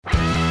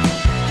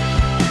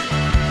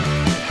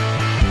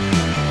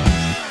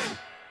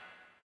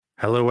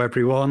Hello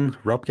everyone,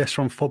 Rob Guest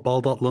from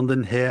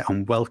Football.London here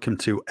and welcome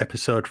to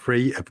episode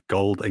 3 of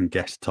Gold and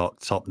Guest Talk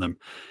Tottenham.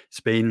 It's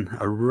been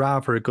a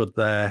rather good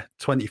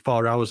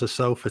 24 hours or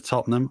so for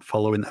Tottenham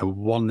following a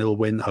 1-0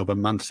 win over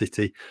Man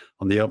City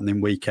on the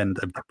opening weekend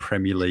of the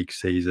Premier League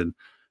season.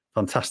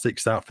 Fantastic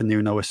start for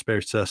Nuno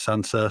Espirito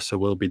Santo, so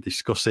we'll be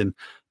discussing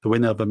the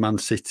win over Man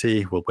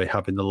City. We'll be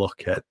having a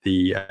look at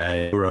the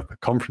Europa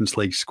Conference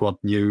League squad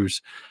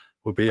news.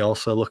 We'll be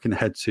also looking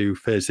ahead to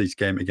Thursday's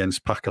game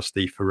against Pacos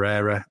de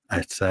Ferreira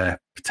at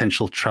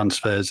potential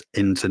transfers,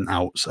 ins and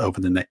outs over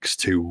the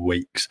next 2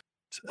 weeks.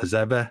 As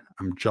ever,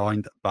 I'm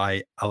joined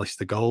by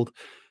Alistair Gold,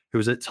 who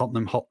was at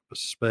Tottenham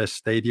Hotspur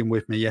Stadium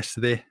with me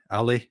yesterday.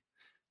 Ali, do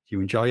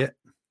you enjoy it?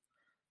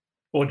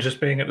 Or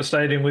just being at the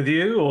stadium with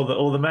you,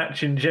 or the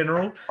match in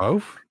general?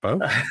 Both.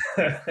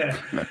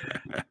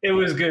 It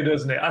was good,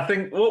 wasn't it? I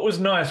think what was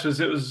nice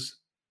was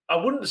I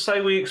wouldn't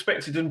say we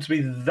expected them to be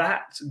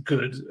that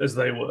good as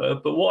they were,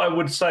 but what I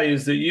would say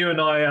is that you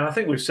and I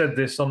think we've said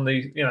this on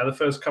the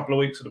first couple of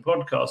weeks of the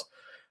podcast,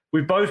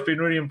 we've both been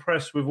really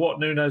impressed with what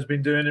Nuno's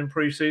been doing in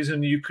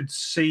pre-season. You could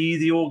see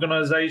the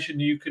organisation,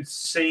 you could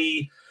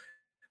see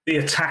the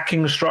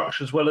attacking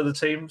structure as well of the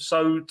team.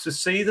 So to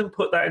see them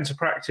put that into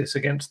practice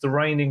against the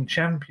reigning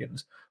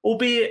champions,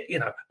 albeit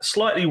a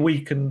slightly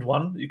weakened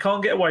one, you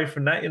can't get away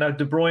from that.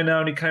 De Bruyne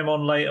only came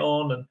on late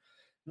on, and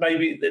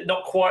maybe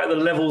not quite at the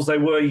levels they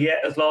were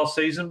yet as last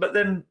season, but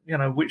then,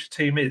 which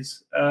team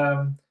is?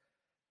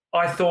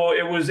 I thought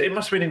it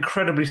must have been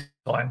incredibly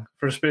satisfying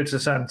for Espirito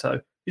Santo.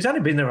 He's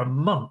only been there a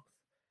month.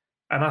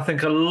 And I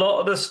think a lot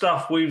of the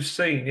stuff we've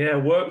seen,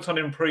 worked on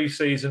in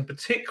pre-season,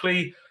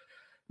 particularly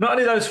not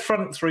only those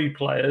front three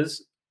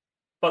players,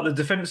 but the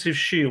defensive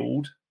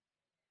shield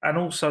and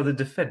also the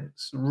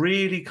defence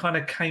really kind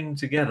of came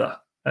together.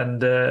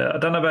 And I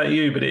don't know about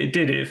you, but it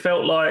did. It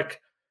felt like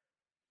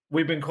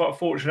we've been quite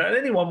fortunate. And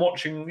anyone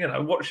watching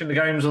the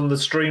games on the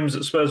streams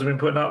that Spurs have been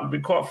putting up, we've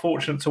been quite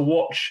fortunate to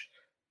watch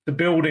the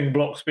building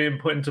blocks being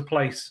put into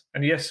place.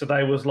 And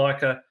yesterday was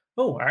like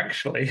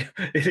actually,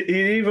 it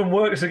even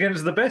works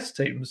against the best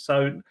teams.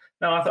 So,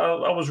 no,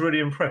 I was really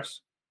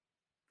impressed.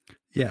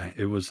 Yeah,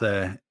 it was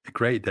a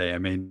great day. I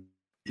mean,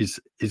 is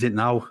it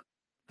now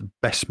the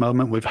best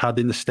moment we've had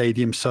in the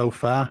stadium so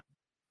far?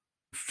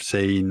 We've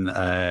seen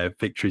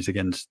victories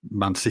against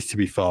Man City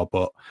before,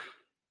 but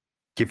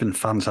given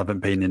fans haven't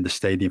been in the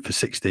stadium for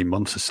 16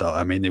 months or so,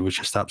 I mean, it was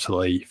just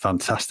absolutely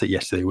fantastic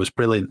yesterday. It was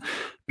brilliant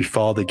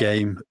before the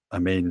game. I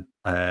mean,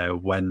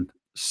 when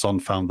Son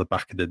found the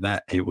back of the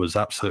net, it was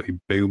absolutely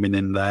booming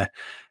in there.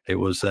 It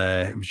was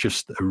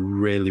just a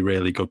really,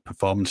 really good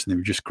performance, and it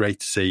was just great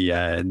to see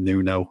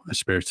Nuno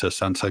Espirito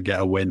Santo get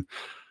a win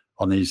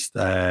on his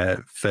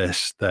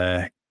first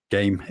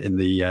game in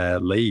the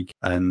league.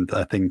 And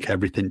I think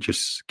everything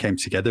just came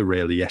together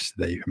really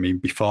yesterday. I mean,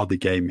 before the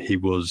game, he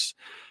was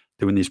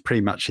doing his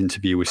pre-match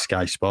interview with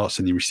Sky Sports,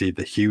 and he received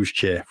a huge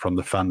cheer from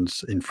the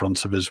fans in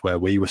front of us where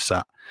we were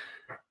sat.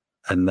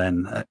 And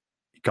then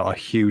got a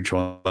huge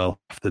one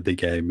after the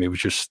game. It was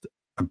just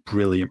a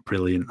brilliant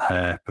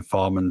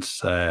performance.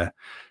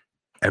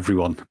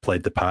 Everyone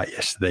played the part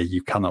yesterday.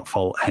 You cannot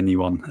fault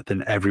anyone. I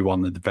think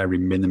everyone at the very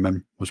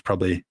minimum was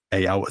probably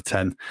 8 out of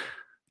 10.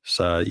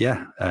 So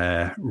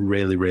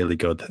really, really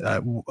good.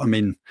 I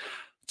mean,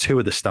 2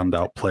 of the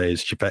standout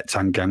players, Japhet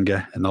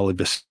Tanganga and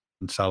Oliver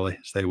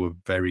Gonzalez, they were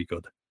very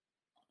good.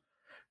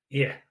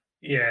 Yeah.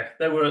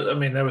 There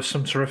were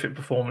some terrific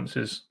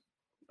performances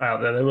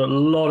out there. There were a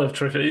lot of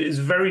terrific. It's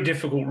very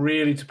difficult,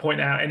 really, to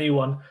point out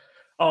anyone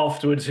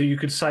afterwards who you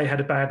could say had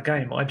a bad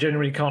game. I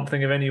generally can't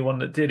think of anyone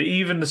that did.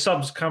 Even the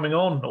subs coming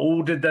on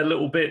all did their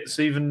little bits.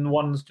 Even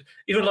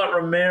like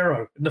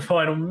Romero in the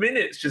final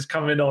minutes just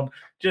coming on.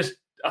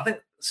 I think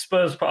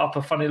Spurs put up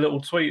a funny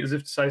little tweet as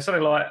if to say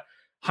something like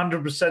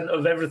 100%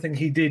 of everything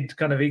he did,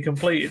 he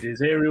completed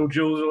his aerial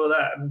duels, all of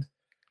that. And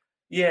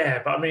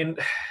but I mean,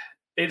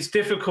 it's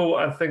difficult,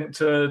 I think,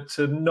 to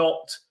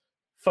not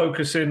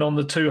focus in on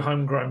the 2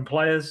 homegrown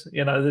players.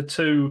 The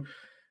 2,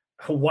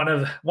 one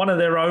of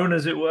their own,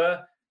 as it were.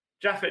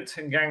 Japhet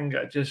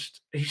Tanganga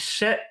he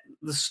set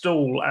the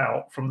stall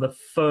out from the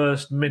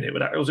first minute.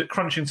 It was a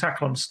crunching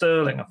tackle on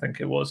Sterling, I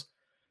think it was.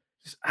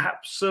 Just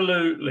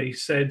absolutely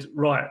said,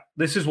 right,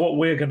 this is what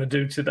we're going to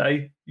do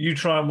today. You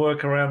try and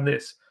work around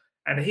this.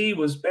 And he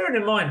was, bearing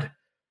in mind,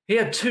 he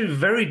had 2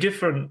 very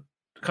different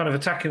kind of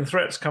attacking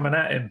threats coming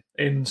at him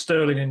in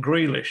Sterling and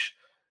Grealish.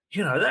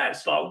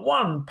 That's like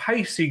one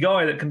pacey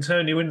guy that can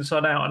turn you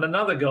inside out, and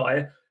another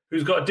guy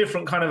who's got a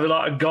different kind of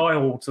like a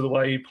guile to the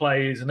way he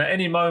plays, and at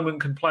any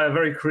moment can play a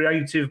very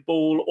creative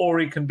ball, or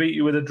he can beat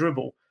you with a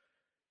dribble.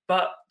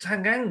 But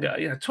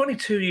Tanganga,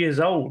 22 years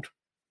old,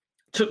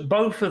 took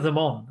both of them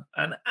on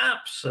and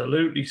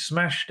absolutely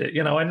smashed it.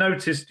 I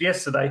noticed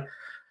yesterday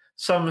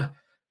some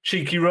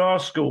cheeky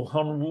rascal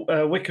on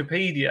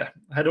Wikipedia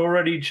had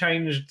already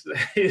changed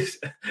his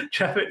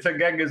Japhet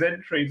Tanganga's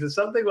entry to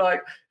something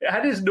like, it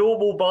had his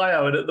normal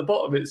bio, and at the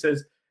bottom it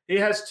says, He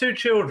has 2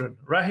 children,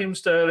 Raheem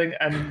Sterling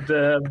and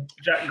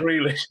Jack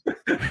Grealish,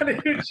 and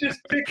it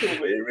just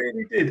tickled me. It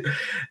really did.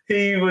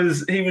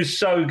 He was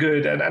so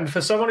good, and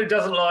for someone who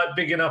doesn't like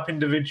bigging up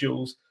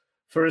individuals,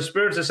 for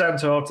Espirito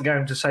Santo after the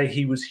game to say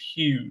he was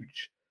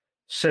huge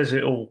says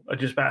it all.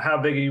 Just about how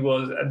big he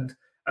was and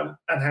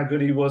how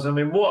good he was. I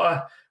mean,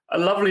 what a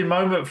lovely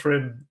moment for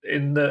him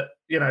in that,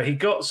 he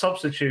got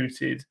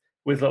substituted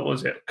with, what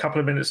was it, a couple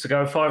of minutes to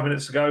go, 5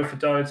 minutes to go for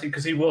Doherty,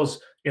 because he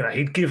was,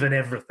 he'd given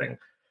everything.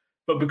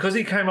 But because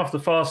he came off the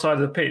far side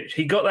of the pitch,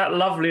 he got that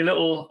lovely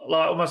little,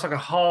 almost like a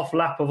half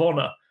lap of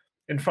honour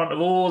in front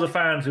of all the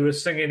fans who were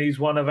singing, he's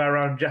one of our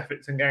own,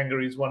 Japhet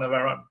Tanganga, he's one of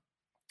our own.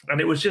 And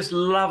it was just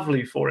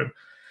lovely for him.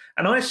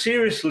 And I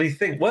seriously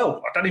think,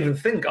 I don't even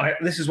think,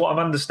 this is what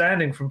I'm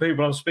understanding from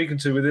people I'm speaking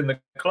to within the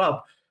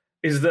club,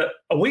 is that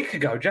a week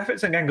ago,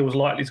 Japhet Tanganga was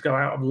likely to go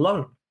out on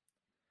loan.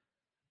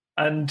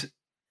 And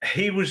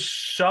he was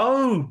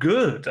so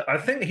good. I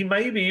think he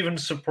maybe even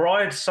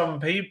surprised some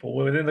people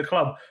within the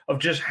club of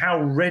just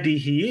how ready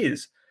he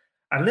is.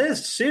 And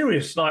there's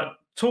serious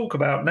talk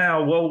about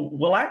now,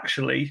 well,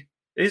 actually,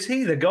 is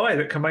he the guy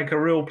that can make a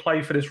real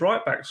play for this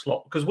right-back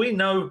slot? Because we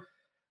know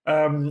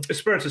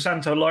Espirito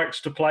Santo likes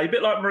to play, a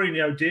bit like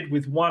Mourinho did,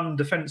 with one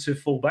defensive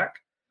fullback.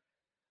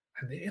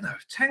 And,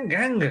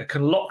 Tanganga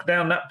can lock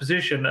down that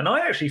position. And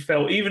I actually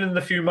felt, even in the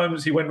few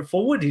moments he went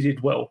forward, he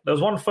did well. There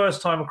was one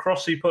first-time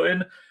cross he put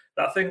in.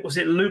 I think, was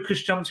it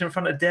Lucas jumped in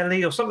front of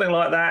Dele or something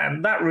like that?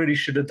 And that really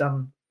should have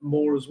done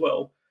more as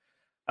well.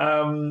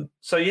 I'm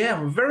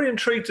very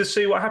intrigued to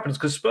see what happens,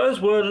 because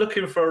Spurs were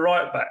looking for a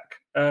right-back.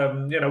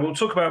 We'll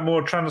talk about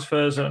more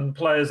transfers and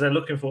players they're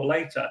looking for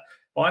later.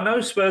 But I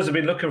know Spurs have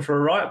been looking for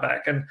a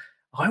right-back, and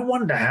I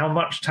wonder how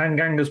much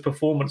Tanganga's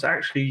performance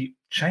actually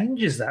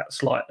changes that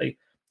slightly,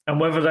 and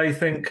whether they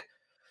think,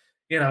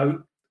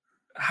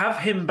 have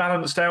him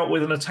balanced out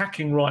with an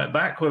attacking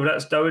right-back, whether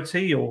that's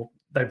Doherty or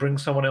they bring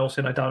someone else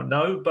in, I don't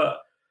know. But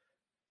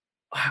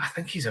I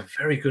think he's a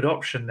very good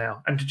option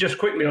now. And to just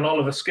quickly on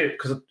Oliver Skipp,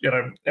 because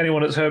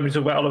anyone that's heard me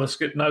talk about Oliver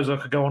Skipp knows I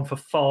could go on for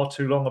far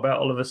too long about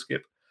Oliver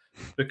Skipp,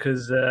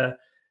 because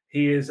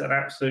he is an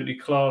absolutely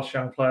class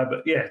young player.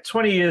 But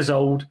 20 years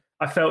old.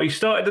 I felt he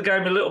started the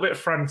game a little bit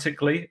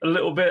frantically, a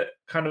little bit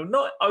kind of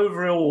not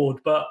overawed,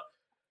 but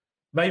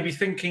maybe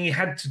thinking he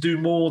had to do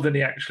more than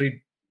he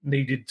actually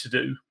needed to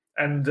do.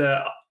 And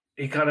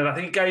I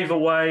think he gave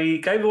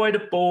away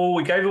the ball.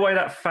 He gave away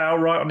that foul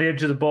right on the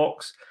edge of the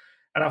box.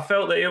 And I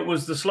felt that it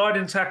was the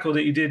sliding tackle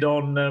that he did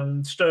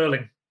on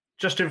Sterling,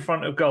 just in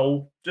front of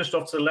goal, just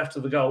off to the left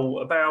of the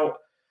goal, about,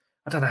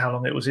 I don't know how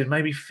long it was in,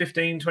 maybe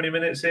 15, 20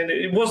 minutes in.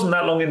 It wasn't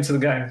that long into the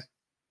game.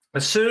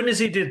 As soon as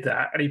he did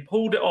that and he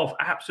pulled it off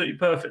absolutely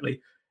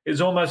perfectly, it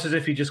was almost as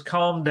if he just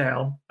calmed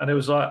down and it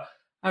was like,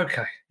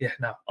 okay,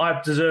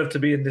 I deserve to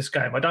be in this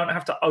game. I don't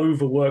have to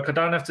overwork. I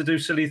don't have to do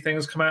silly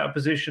things, come out of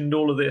position,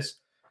 all of this.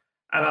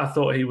 And I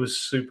thought he was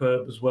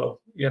superb as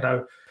well.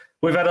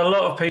 We've had a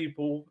lot of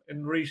people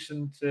in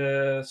recent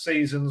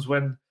seasons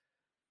when,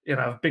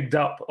 bigged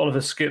up Oliver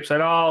Skipp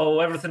saying,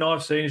 everything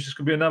I've seen is just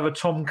going to be another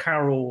Tom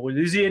Carroll.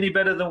 Is he any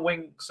better than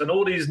Winks? And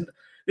all these.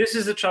 This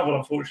is the trouble,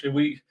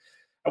 unfortunately.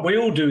 We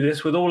all do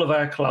this with all of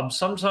our clubs.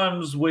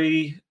 Sometimes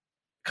we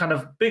kind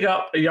of big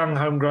up a young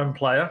homegrown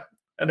player,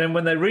 and then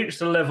when they reach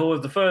the level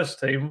of the first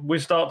team, we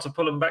start to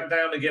pull them back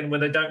down again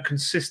when they don't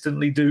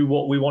consistently do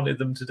what we wanted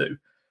them to do,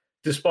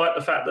 despite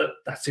the fact that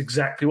that's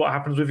exactly what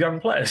happens with young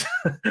players.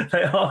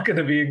 They are going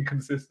to be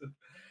inconsistent.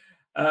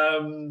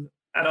 And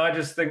I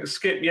just think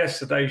Skipp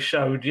yesterday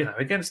showed,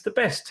 against the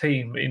best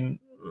team in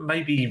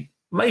maybe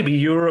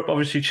Europe.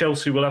 Obviously,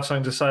 Chelsea will have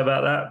something to say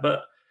about that,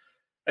 but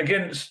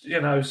against,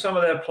 some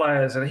of their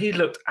players, and he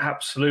looked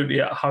absolutely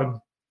at home.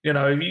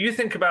 If you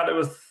think about it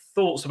with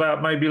thoughts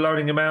about maybe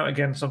loaning him out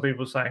again, some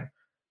people saying,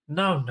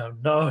 no. Look,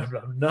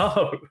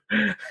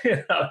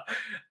 him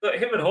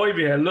and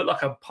Højbjerg look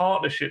like a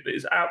partnership that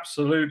is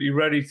absolutely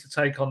ready to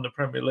take on the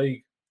Premier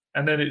League.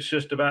 And then it's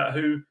just about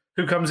who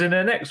comes in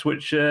there next,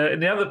 which in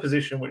the other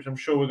position, which I'm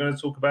sure we're going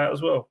to talk about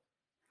as well.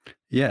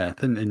 Yeah, I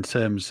think in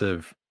terms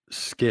of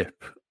Skipp,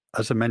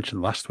 as I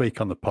mentioned last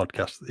week on the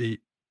podcast, he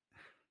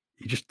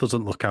just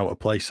doesn't look out of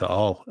place at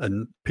all.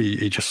 And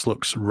he just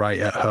looks right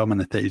at home.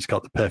 And I think he's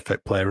got the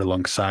perfect player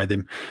alongside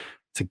him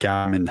to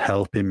guide him and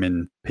help him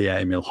in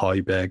Pierre-Emile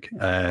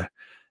Højbjerg.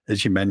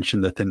 As you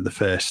mentioned, I think the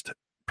first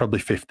probably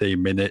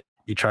 15 minutes,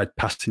 he tried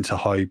passing to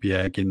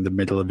Højbjerg in the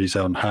middle of his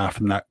own half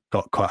and that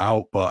got cut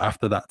out. But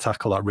after that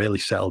tackle, that really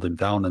settled him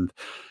down and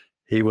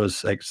he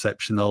was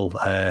exceptional.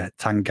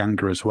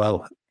 Tanganga as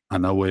well. I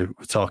know we're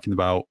talking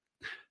about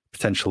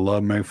potential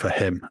loan move for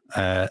him.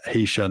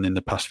 He's shown in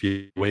the past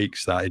few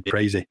weeks that it'd be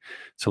crazy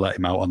to let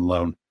him out on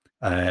loan.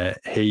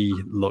 He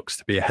looks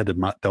to be ahead of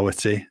Matt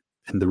Doherty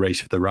in the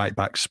race for the right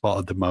back spot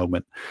at the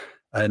moment.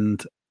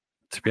 And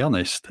to be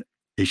honest,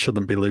 he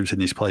shouldn't be losing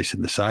his place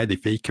in the side.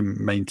 If he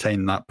can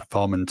maintain that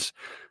performance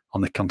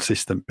on a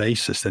consistent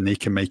basis, then he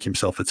can make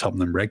himself a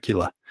Tottenham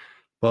regular.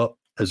 But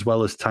as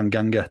well as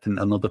Tanganga, I think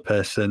another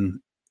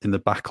person in the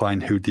back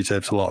line who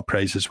deserves a lot of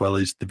praise as well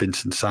is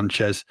Davinson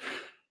Sanchez.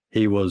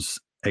 He was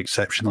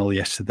exceptional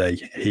yesterday.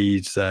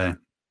 He's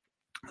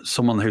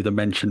someone who they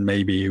mentioned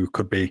maybe who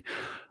could be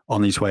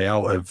on his way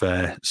out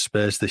of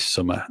Spurs this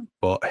summer,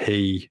 but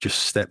he just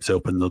stepped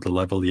up another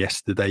level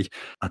yesterday.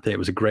 I think it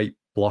was a great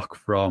block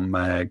from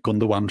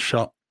Gundogan's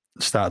shot,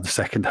 start of the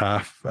second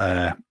half,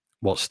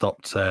 what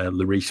stopped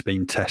Lloris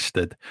being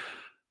tested.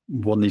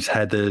 Won his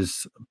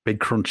headers, big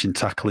crunching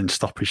tackle in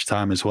stoppage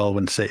time as well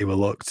when City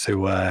were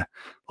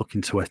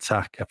looking to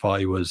attack. I thought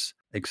he was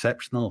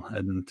exceptional.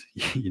 And,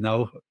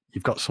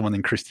 you've got someone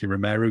in Christian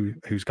Romero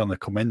who's going to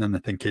come in, and I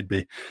think he'd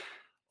be,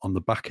 on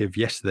the back of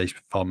yesterday's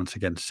performance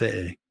against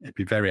City, it'd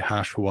be very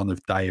harsh for one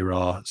of Dyer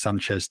or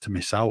Sanchez to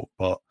miss out,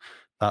 but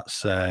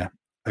that's a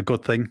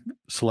good thing.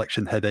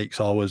 Selection headaches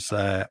always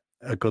a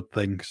good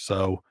thing.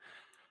 So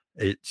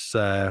it's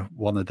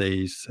one of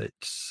these.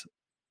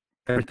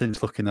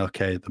 Everything's looking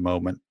okay at the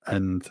moment.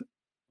 And do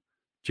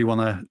you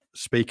want to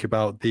speak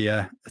about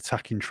the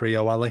attacking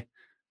trio, Ali?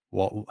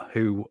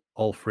 Who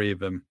all three of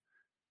them,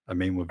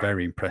 were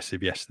very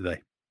impressive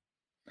yesterday.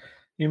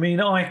 You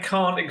mean I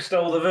can't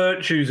extol the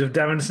virtues of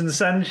Davinson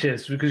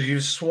Sanchez because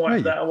you've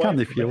swiped that away? You can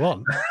if you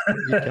want.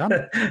 You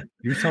can.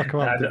 You talk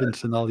about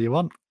Davinson all you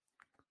want.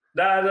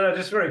 No,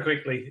 just very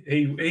quickly.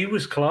 He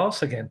was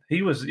class again.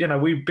 He was,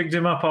 we bigged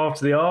him up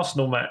after the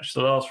Arsenal match,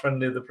 the last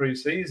friendly of the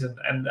pre-season,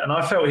 and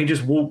I felt he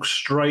just walked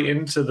straight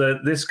into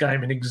this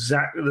game in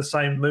exactly the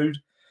same mood.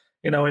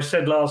 I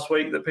said last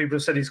week that people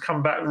have said he's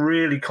come back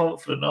really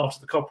confident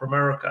after the Copa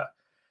America,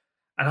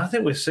 and I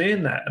think we're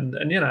seeing that. And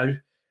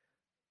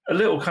a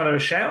little kind of a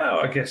shout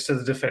out, I guess, to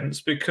the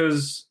defence,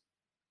 because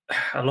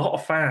a lot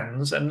of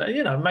fans, and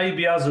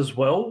maybe us as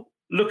well,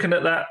 looking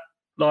at that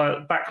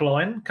back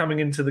line coming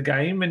into the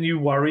game, and you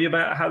worry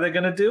about how they're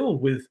going to deal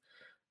with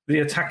the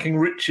attacking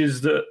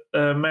riches that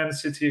Man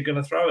City are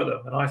going to throw at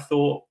them. And I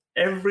thought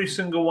every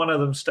single one of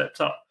them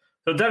stepped up.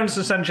 So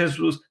Davinson Sanchez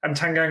and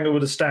Tanganga were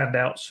the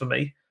standouts for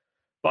me,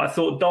 but I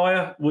thought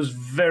Dyer was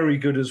very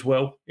good as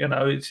well.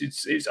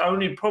 It's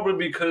only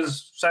probably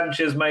because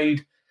Sanchez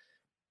made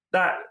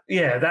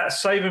that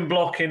saving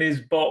block in his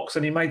box,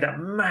 and he made that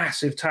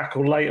massive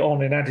tackle late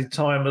on in added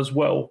time as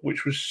well,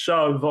 which was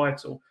so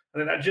vital. I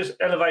think that just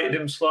elevated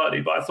him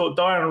slightly. But I thought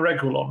Dyer and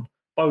Reguilon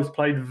both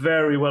played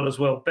very well as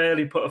well.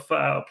 Barely put a foot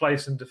out of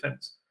place in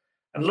defence.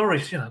 And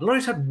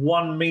Lloris had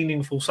one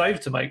meaningful save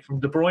to make from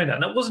De Bruyne,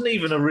 and it wasn't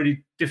even a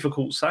really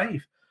difficult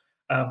save.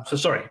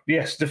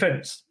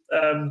 Defence.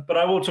 But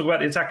I will talk about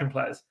the attacking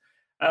players.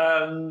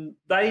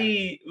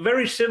 They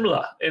very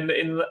similar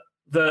in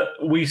that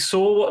we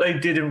saw what they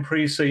did in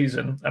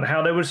pre-season and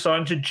how they were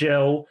starting to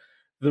gel,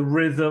 the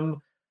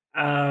rhythm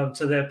to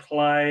their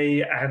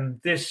play, and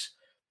this.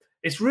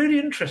 It's really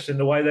interesting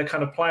the way they're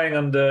kind of playing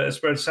under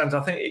Espirito Santo.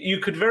 I think you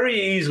could very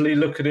easily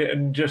look at it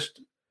and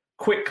just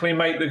quickly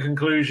make the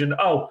conclusion,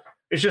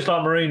 it's just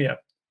like Mourinho.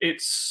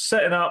 It's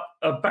setting up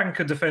a bank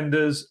of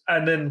defenders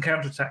and then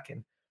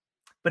counter-attacking.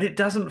 But it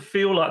doesn't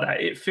feel like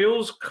that. It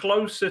feels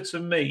closer to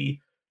me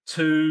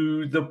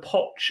to the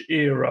Poch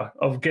era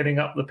of getting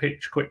up the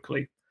pitch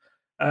quickly.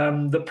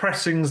 The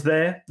pressing's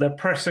there. They're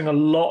pressing a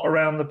lot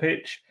around the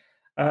pitch.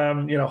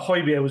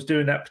 Højbjerg was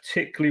doing that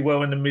particularly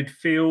well in the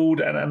midfield,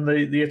 and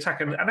the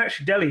attack, and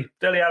actually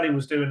Dele Alli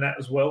was doing that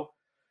as well.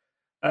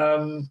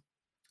 And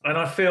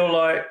I feel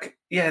like,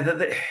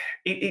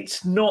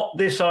 it's not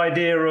this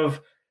idea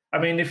of,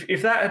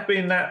 if that had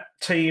been that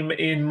team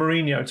in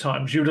Mourinho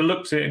times, you'd have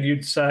looked at it and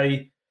you'd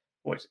say,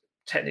 it's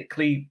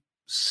technically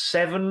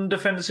 7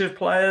 defensive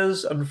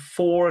players and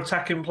 4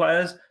 attacking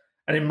players.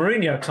 And in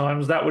Mourinho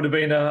times, that would have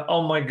been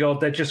oh my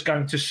God, they're just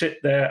going to sit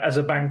there as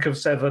a bank of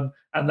 7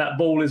 and that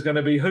ball is going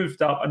to be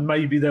hoofed up and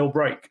maybe they'll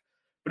break.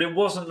 But it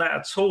wasn't that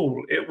at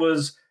all. It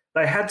was,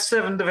 they had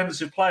 7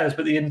 defensive players,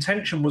 but the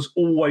intention was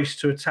always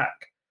to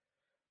attack.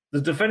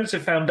 The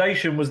defensive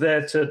foundation was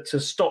there to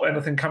stop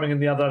anything coming in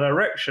the other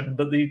direction,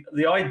 but the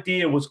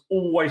idea was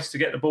always to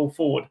get the ball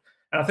forward.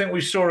 And I think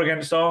we saw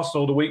against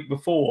Arsenal the week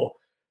before,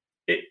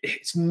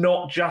 it's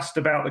not just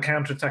about the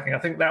counter-attacking. I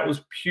think that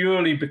was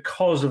purely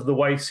because of the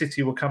way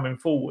City were coming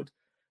forward.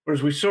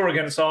 Whereas we saw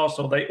against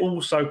Arsenal, they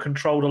also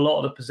controlled a lot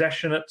of the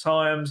possession at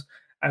times.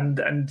 And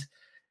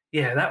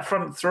that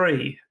front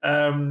three,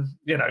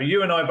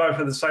 you and I both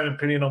have the same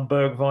opinion on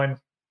Bergwijn.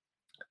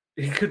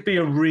 He could be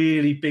a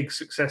really big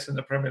success in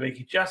the Premier League.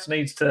 He just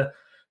needs to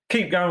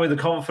keep going with the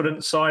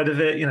confidence side of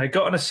it.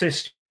 Got an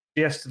assist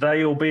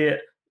yesterday,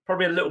 albeit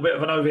probably a little bit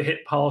of an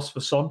overhit pass for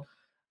Son.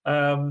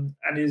 And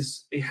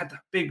he had that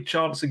big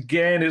chance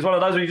again. It's one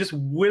of those where you're just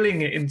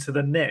willing it into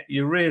the net.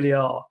 You really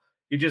are.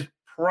 You're just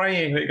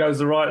praying that it goes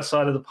the right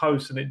side of the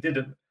post, and it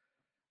didn't.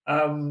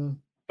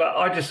 But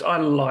I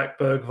like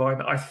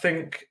Bergwijn. I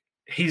think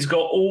he's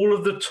got all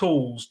of the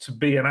tools to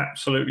be an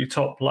absolutely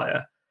top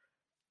player.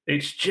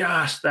 It's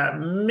just that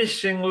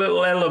missing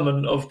little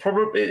element of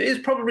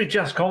probably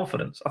just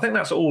confidence. I think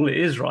that's all it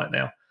is right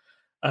now.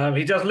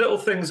 He does little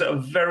things that are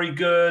very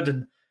good,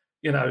 and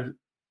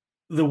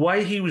the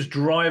way he was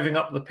driving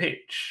up the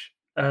pitch,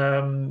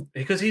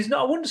 because he's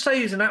not, I wouldn't say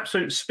he's an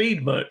absolute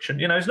speed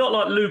merchant. He's not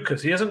like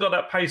Lucas. He hasn't got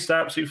that pace to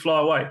absolutely fly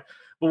away.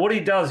 But what he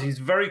does, he's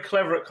very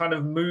clever at kind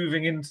of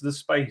moving into the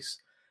space.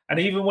 And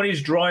even when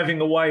he's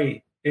driving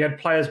away, he had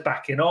players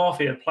backing off,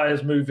 he had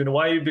players moving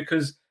away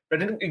because they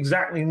didn't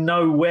exactly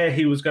know where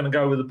he was going to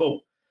go with the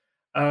ball.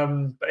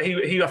 But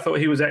I thought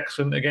he was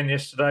excellent again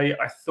yesterday.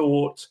 I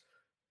thought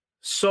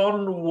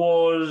Son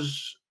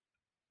was...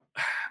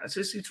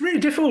 It's really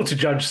difficult to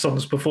judge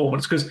Son's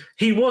performance because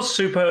he was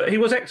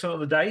excellent on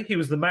the day. He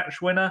was the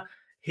match winner.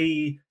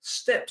 He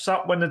steps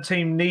up when the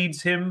team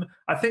needs him.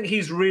 I think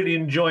he's really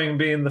enjoying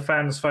being the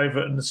fans'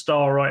 favourite and the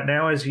star right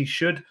now, as he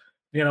should.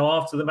 You know,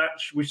 after the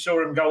match, we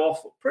saw him go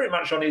off pretty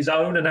much on his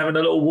own and having a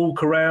little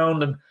walk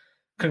around and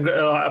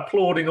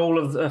applauding all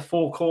of the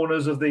four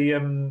corners of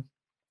the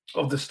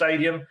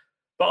stadium.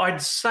 But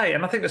I'd say,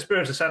 and I think the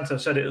Espirito Santo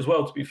said it as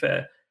well, to be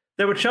fair,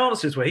 there were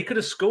chances where he could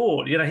have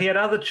scored. You know, he had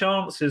other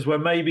chances where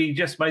maybe he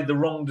just made the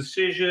wrong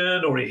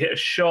decision or he hit a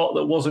shot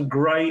that wasn't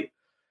great.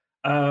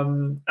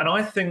 And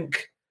I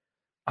think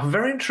I'm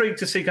very intrigued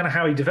to see kind of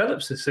how he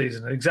develops this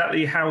season,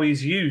 exactly how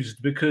he's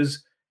used,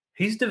 because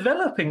he's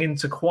developing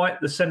into quite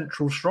the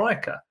central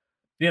striker.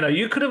 You know,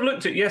 you could have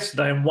looked at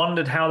yesterday and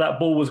wondered how that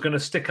ball was going to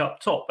stick up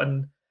top,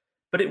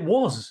 but it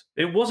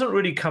wasn't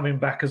really coming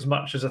back as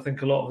much as I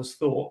think a lot of us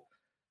thought.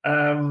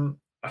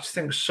 I just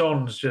think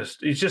Son's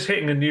he's just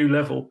hitting a new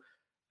level.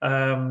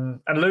 And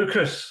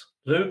Lucas,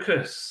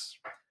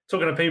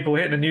 talking to people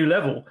hitting a new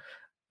level.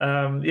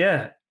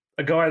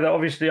 A guy that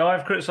obviously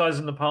I've criticised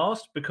in the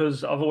past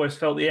because I've always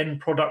felt the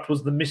end product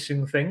was the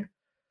missing thing.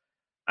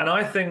 And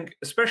I think,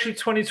 especially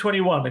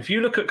 2021, if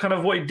you look at kind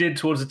of what he did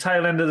towards the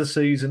tail end of the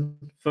season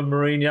for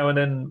Mourinho and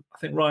then I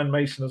think Ryan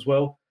Mason as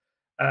well,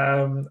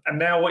 and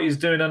now what he's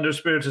doing under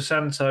Espirito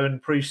Santo in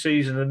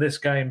pre-season in this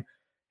game,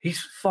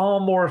 he's far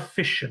more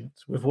efficient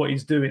with what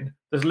he's doing.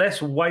 There's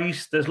less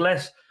waste. There's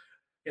less,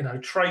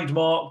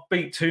 trademark,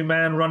 beat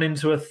two-man, run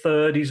into a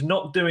third. He's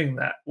not doing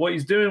that. What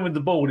he's doing with the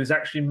ball is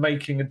actually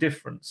making a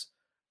difference.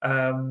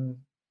 And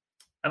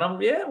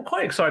I'm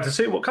quite excited to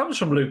see what comes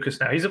from Lucas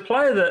now. He's a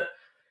player that,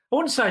 I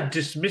wouldn't say I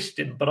dismissed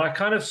him, but I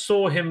kind of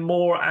saw him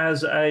more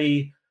as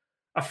a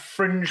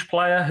fringe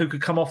player who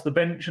could come off the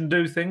bench and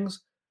do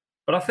things.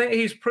 But I think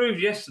he's proved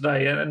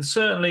yesterday, and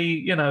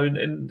certainly, in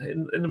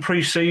the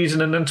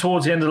pre-season and then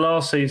towards the end of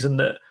last season,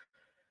 that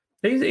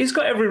he's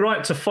got every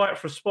right to fight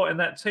for a spot in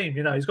that team.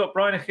 You know, he's got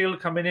Brian Hill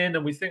coming in,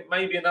 and we think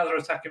maybe another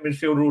attacking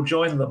midfielder will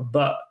join them.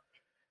 But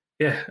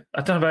yeah,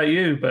 I don't know about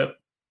you, but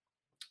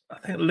I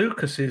think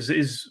Lucas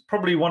is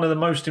probably one of the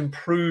most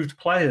improved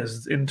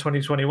players in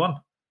 2021.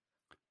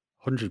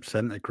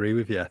 100% agree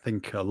with you. I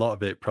think a lot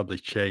of it probably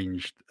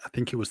changed. I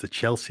think it was the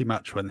Chelsea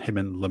match when him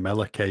and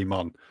Lamella came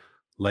on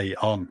late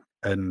on.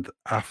 And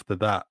after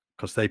that,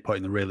 because they put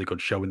in a really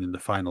good showing in the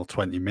final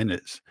 20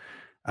 minutes,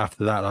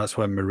 after that, that's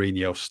when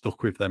Mourinho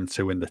stuck with them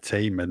two in the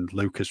team. And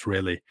Lucas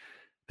really, I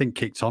think,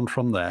 kicked on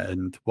from there.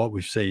 And what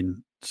we've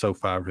seen so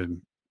far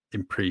in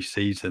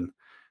pre-season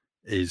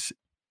is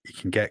he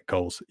can get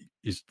goals.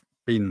 He's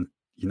been,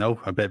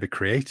 a bit of a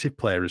creative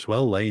player as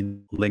well.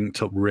 Lane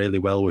linked up really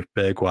well with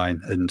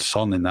Bergwijn and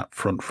Son in that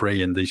front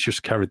three, and he's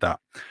just carried that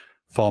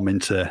form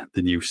into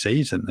the new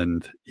season.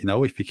 And,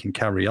 if he can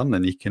carry on,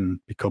 then he can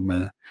become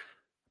a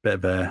bit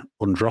of a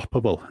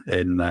undroppable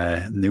in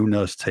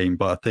Nuno's team.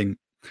 But I think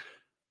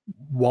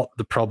what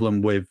the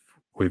problem with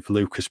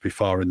Lucas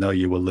before, I know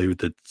you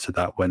alluded to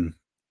that, when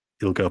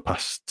he'll go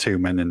past two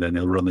men and then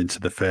he'll run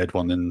into the third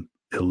one and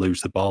he'll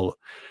lose the ball.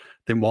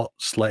 I think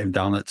what's let him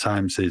down at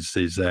times is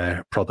his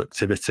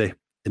productivity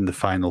in the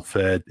final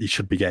third. He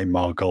should be getting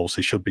more goals.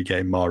 He should be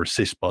getting more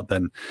assists. But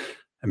then,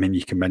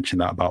 you can mention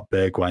that about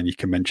Bergwijn. You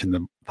can mention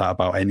that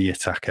about any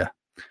attacker.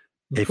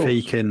 If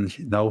he can,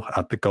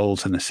 add the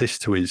goals and assists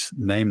to his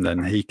name,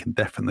 then he can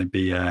definitely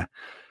be a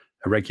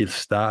regular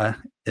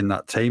starter in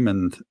that team.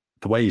 And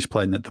the way he's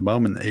playing at the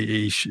moment,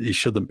 he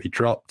shouldn't be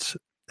dropped.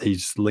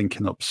 He's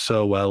linking up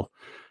so well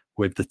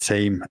with the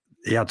team.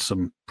 He had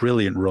some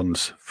brilliant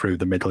runs through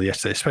the middle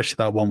yesterday, especially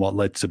that one what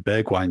led to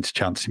Bergwijn's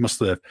chance. He must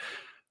have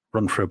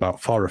run through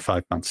about 4 or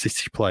 5 Man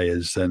City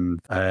players. And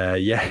there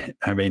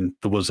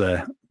was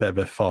a bit of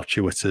a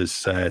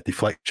fortuitous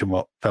deflection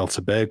what fell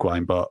to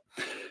Bergwijn, but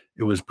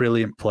it was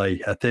brilliant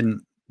play. I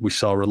think we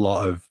saw a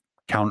lot of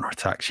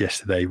counter-attacks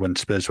yesterday when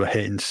Spurs were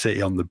hitting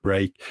City on the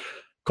break.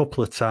 A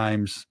couple of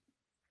times,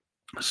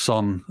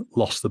 Son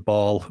lost the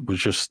ball, was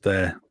just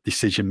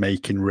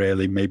decision-making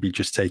really, maybe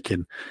just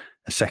taking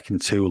a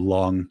second too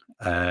long.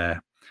 I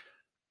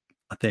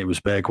think it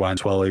was Bergwijn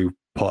as well who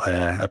put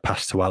a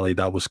pass to Ali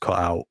that was cut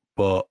out.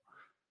 But,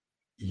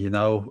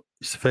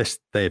 it's the first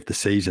day of the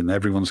season.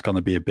 Everyone's going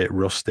to be a bit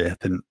rusty. I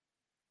think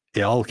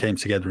it all came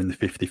together in the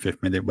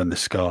 55th minute when they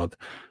scored.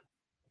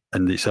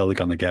 And it's only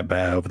going to get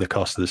better over the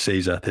course of the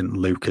season. I think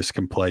Lucas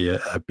can play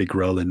a big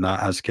role in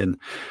that, as can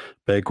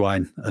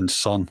Bergwijn and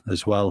Son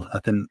as well. I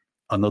think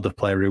another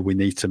player who we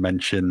need to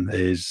mention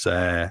is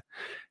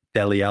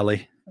Dele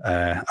Alli.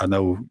 I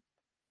know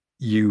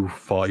you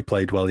thought he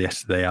played well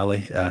yesterday,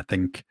 Ali. I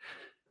think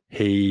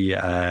he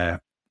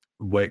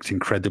worked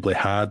incredibly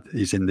hard.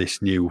 He's in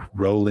this new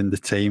role in the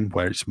team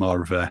where it's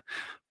more of a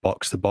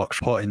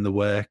box-to-box, put in the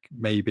work.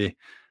 Maybe a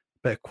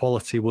bit of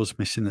quality was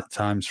missing at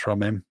times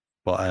from him.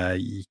 but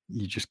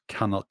you just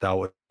cannot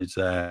doubt his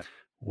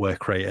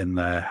work rate and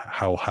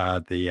how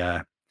hard he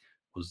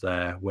was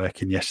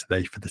working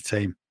yesterday for the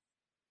team.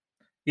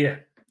 Yeah,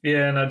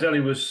 no,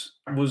 Delhi was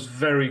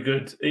very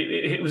good.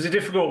 It was a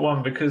difficult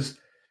one because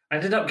I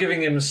ended up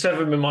giving him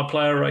 7 in my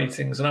player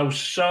ratings, and I was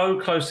so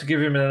close to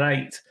giving him an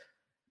 8.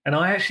 And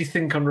I actually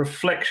think on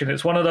reflection,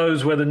 it's one of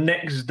those where the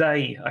next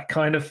day I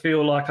kind of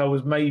feel like I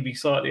was maybe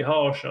slightly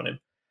harsh on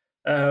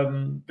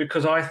him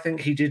because I think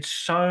he did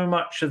so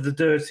much of the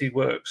dirty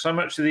work, so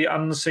much of the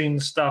unseen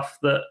stuff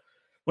that,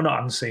 well,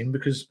 not unseen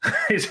because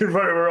it's in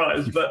front of our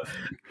eyes, but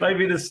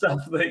maybe the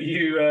stuff that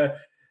it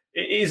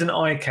isn't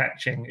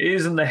eye-catching, it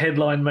isn't the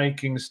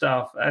headline-making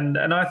stuff, and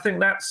I think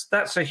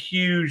that's a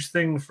huge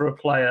thing for a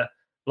player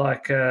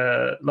like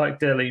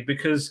Delhi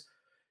because.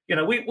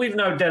 We've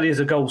known Delhi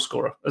as a goal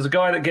scorer, as a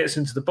guy that gets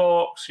into the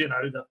box.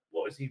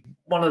 What is he?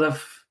 One of the,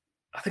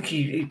 I think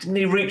he didn't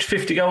he reach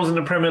 50 goals in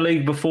the Premier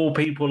League before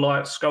people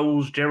like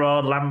Scholes,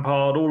 Gerrard,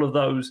 Lampard, all of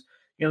those.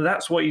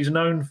 That's what he's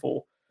known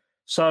for.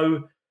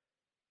 So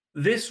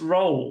this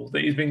role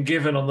that he's been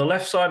given on the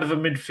left side of a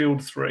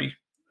midfield three,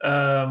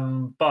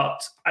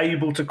 but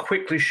able to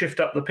quickly shift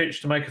up the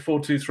pitch to make a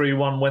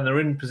 4-2-3-1 when they're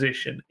in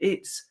position,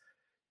 it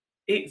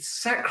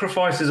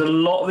sacrifices a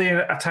lot of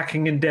the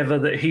attacking endeavour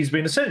that he's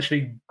been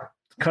essentially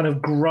kind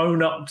of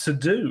grown up to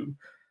do.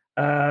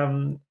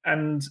 I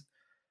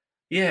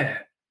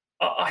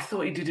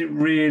thought he did it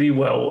really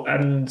well.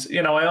 And,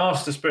 I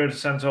asked Espirito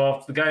Santo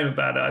after the game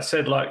about it. I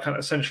said,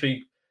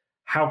 essentially,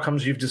 how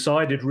comes you've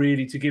decided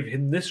really to give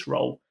him this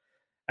role?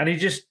 And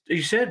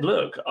he said,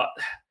 look,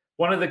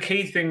 one of the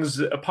key things,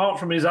 apart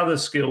from his other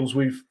skills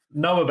we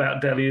know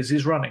about Delhi, is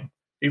his running.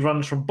 He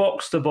runs from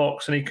box to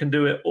box and he can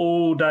do it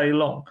all day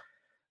long.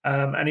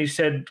 And he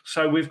said,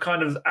 so we've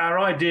our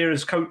idea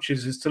as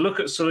coaches is to look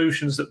at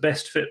solutions that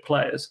best fit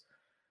players.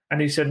 And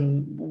he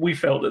said, we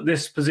felt that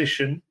this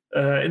position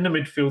in the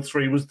midfield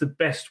three was the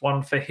best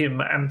one for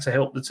him and to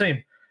help the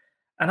team.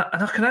 And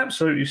I can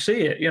absolutely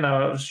see it.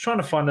 I was trying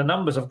to find the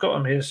numbers. I've got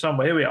them here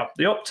somewhere. Here we are.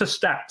 The Opta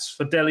stats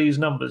for Delhi's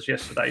numbers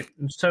yesterday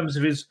in terms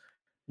of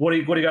what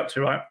he got up to,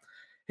 right?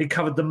 He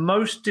covered the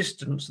most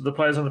distance of the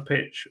players on the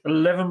pitch,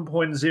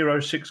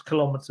 11.06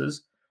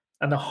 kilometres.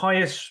 And the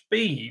highest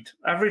speed,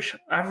 average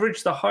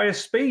the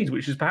highest speed,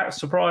 which is perhaps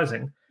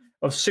surprising,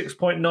 of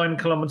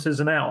 6.9 kilometres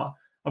an hour.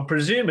 I'm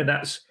presuming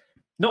that's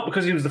not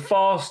because he was the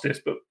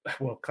fastest, but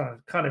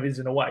kind of is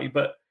in a way.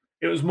 But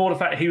it was more the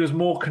fact he was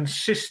more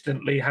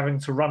consistently having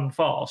to run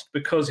fast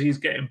because he's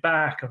getting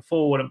back and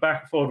forward.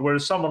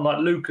 Whereas someone like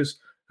Lucas,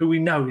 who we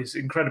know is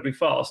incredibly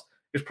fast,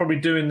 is probably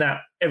doing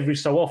that every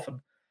so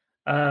often.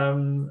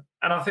 And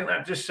I think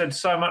that just said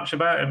so much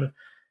about him.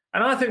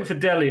 And I think for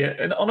Delhi,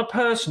 and on a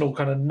personal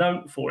kind of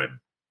note for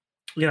him,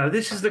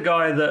 this is the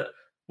guy that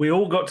we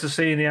all got to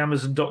see in the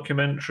Amazon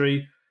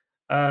documentary,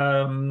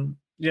 being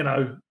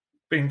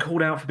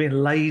called out for being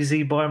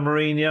lazy by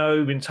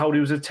Mourinho, being told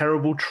he was a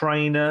terrible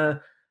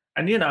trainer.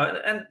 And,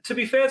 and to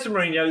be fair to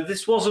Mourinho,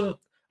 this wasn't,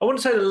 I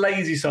wouldn't say the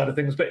lazy side of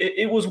things, but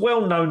it was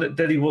well known that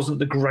Delhi wasn't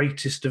the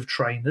greatest of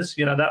trainers.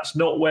 That's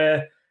not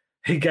where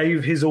he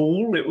gave his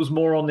all. It was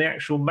more on the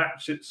actual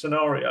match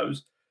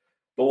scenarios.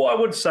 But what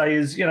I would say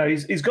is,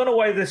 he's gone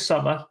away this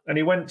summer and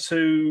he went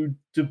to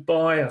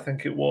Dubai, I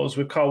think it was,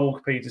 with Carl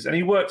Walker-Peters, and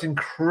he worked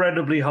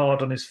incredibly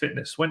hard on his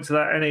fitness, went to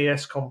that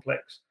NES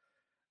complex,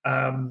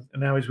 and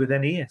now he's with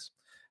NES.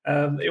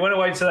 He went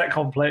away to that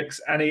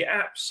complex and he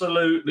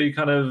absolutely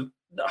I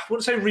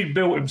wouldn't say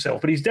rebuilt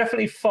himself, but he's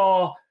definitely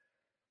far,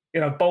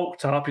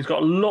 bulked up. He's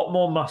got a lot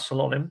more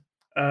muscle on him.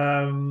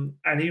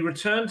 And he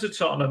returned to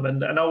Tottenham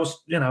and I was,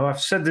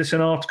 I've said this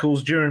in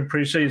articles during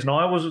pre-season,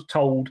 I was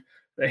told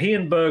that he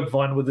and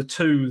Bergwijn were the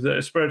two that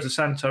Espirito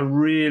Santo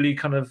really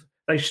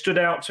they stood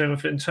out to him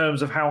in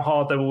terms of how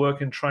hard they were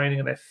working training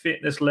and their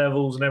fitness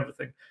levels and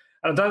everything.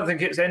 And I don't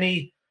think it's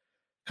any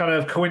kind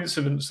of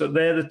coincidence that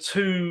they're the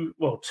two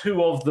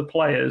of the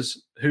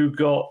players who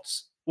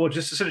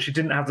just essentially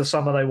didn't have the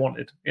summer they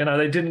wanted.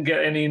 They didn't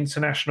get any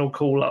international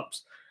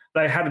call-ups.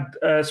 They had,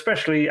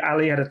 especially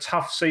Ali, had a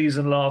tough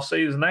season last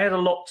season. They had a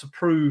lot to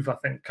prove, I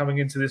think, coming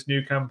into this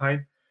new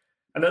campaign.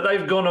 And that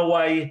they've gone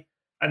away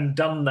and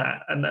done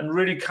that and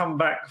really come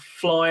back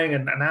flying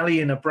and Ali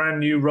in a brand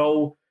new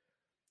role.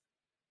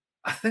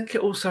 I think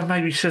it also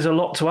maybe says a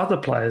lot to other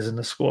players in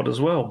the squad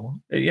as well.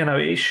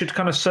 It should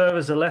kind of serve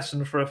as a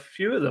lesson for a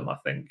few of them, I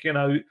think.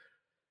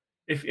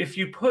 If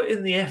you put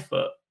in the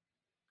effort,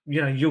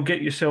 you'll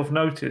get yourself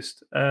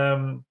noticed.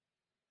 I'm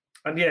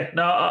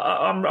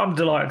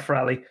delighted for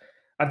Ali.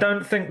 I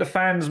don't think the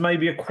fans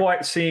maybe are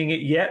quite seeing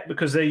it yet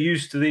because they're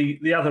used to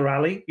the other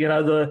Ali,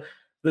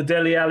 the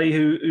Delhi Ali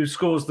who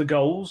scores the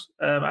goals.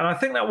 And I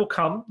think that will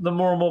come the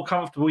more and more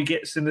comfortable he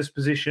gets in this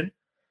position.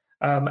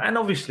 And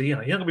obviously, you're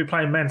not going to be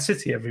playing Man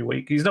City every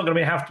week. He's not going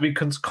to have to be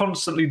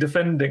constantly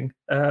defending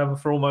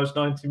for almost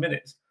 90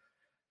 minutes.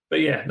 But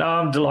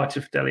I'm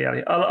delighted for Delhi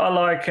Ali. I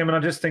like him, and I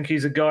just think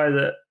he's a guy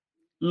that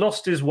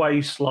lost his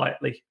way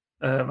slightly.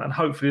 And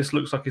hopefully this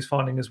looks like he's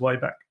finding his way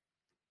back.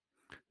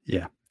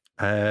 Yeah.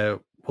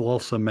 We'll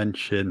also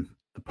mention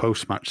the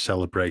post-match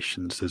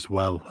celebrations as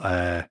well.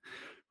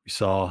 We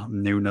saw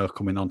Nuno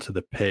coming onto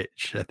the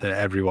pitch. I think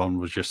everyone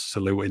was just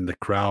saluting the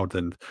crowd,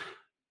 and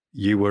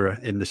you were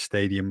in the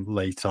stadium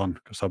late on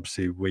because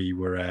obviously we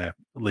were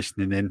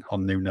listening in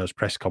on Nuno's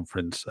press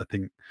conference. I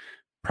think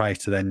prior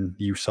to then,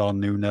 you saw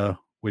Nuno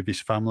with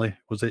his family.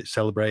 Was it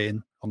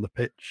celebrating on the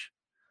pitch?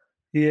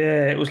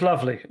 Yeah, it was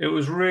lovely. It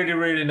was really,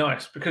 really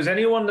nice because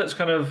anyone that's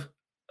kind of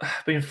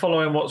been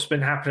following what's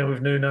been happening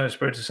with Nuno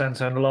Espirito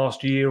Santo in the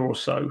last year or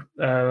so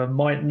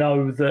might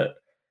know that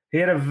he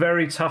had a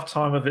very tough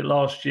time of it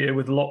last year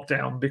with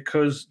lockdown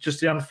because just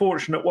the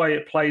unfortunate way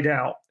it played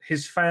out,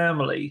 his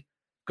family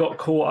got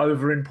caught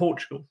over in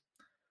Portugal.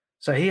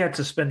 So he had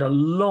to spend a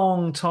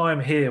long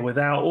time here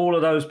without all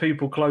of those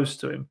people close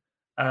to him.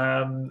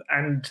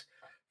 And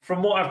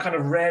from what I've kind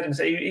of read and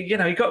say,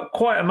 he got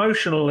quite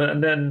emotional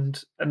and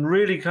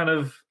really kind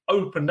of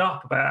opened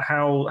up about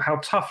how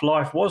tough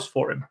life was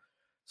for him.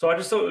 So I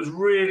just thought it was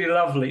really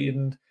lovely,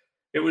 and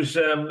it was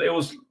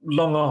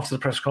long after the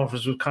press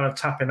conference was kind of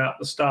tapping out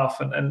the stuff,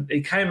 and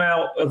he came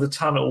out of the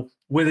tunnel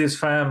with his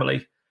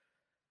family,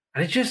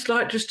 and he just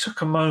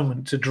took a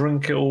moment to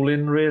drink it all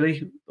in,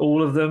 really,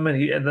 all of them,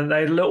 and then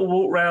they had a little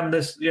walk around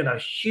this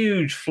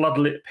huge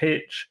floodlit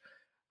pitch.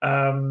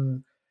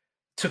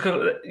 Took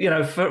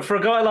for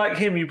a guy like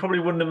him, you probably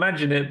wouldn't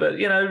imagine it, but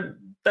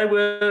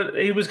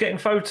he was getting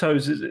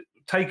photos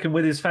taken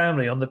with his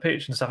family on the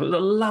pitch and stuff. It was a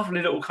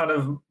lovely little kind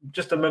of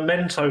just a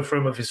memento for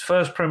him of his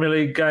first Premier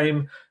League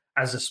game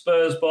as a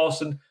Spurs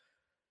boss. And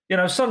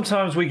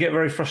sometimes we get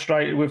very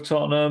frustrated with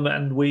Tottenham,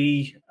 and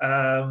we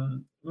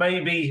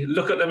maybe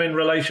look at them in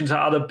relation to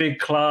other big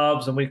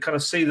clubs, and we kind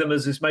of see them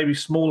as this maybe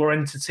smaller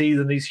entity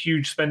than these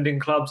huge spending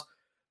clubs.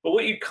 But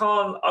what you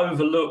can't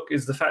overlook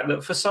is the fact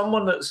that for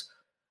someone that's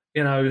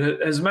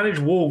has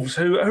managed Wolves,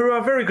 who are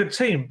a very good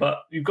team, but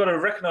you've got to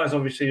recognise,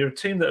 obviously, you're a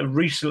team that are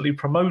recently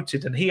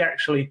promoted, and he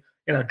actually,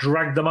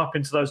 dragged them up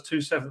into those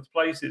 2 seventh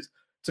places.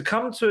 To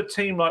come to a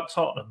team like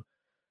Tottenham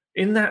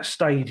in that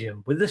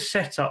stadium with the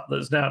setup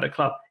that's now at the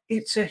club,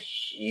 it's a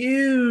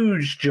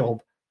huge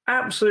job,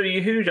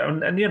 absolutely huge.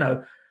 And he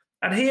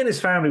and his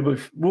family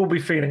will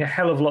be feeling a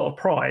hell of a lot of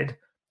pride.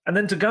 And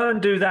then to go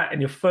and do that in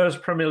your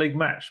first Premier League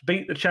match,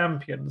 beat the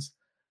champions.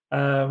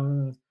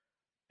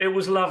 It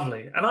was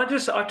lovely. And I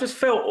just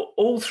felt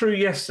all through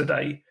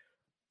yesterday,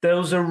 there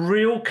was a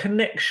real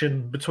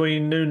connection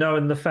between Nuno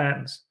and the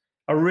fans.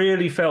 I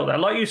really felt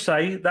that. Like you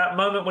say, that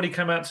moment when he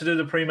came out to do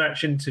the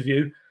pre-match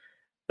interview,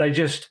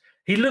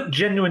 he looked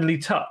genuinely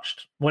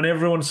touched when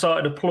everyone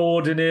started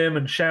applauding him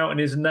and shouting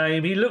his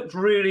name. He looked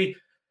really,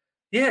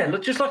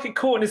 just like it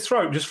caught in his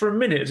throat just for a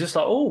minute. Just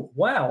like, oh,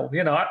 wow.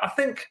 I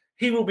think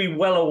he will be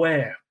well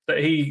aware that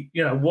he,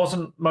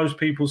 wasn't most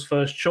people's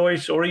first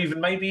choice, or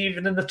maybe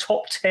even in the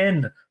top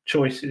 10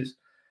 choices.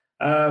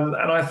 And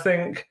I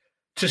think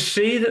to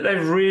see that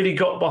they've really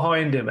got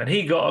behind him, and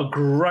he got a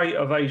great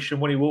ovation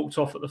when he walked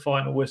off at the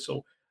final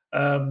whistle.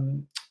 I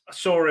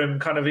saw him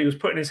he was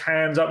putting his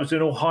hands up, was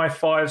doing all high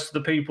fives to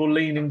the people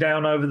leaning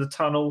down over the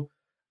tunnel.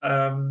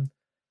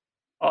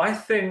 I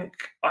think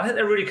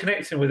they're really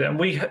connecting with it. And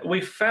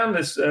we found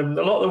this, a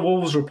lot of the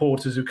Wolves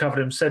reporters who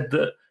covered him said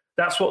that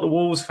that's what the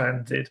Wolves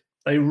fans did.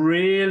 They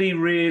really,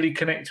 really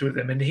connected with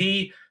him. And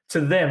he,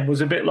 to them,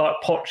 was a bit like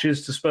Poch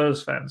is to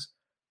Spurs fans.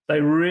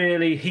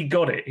 He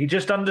got it. He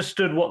just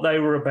understood what they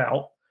were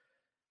about.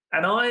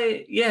 And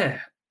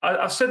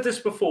I've said this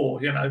before,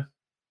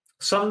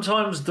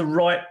 sometimes the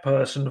right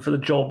person for the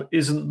job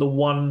isn't the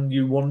one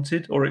you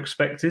wanted or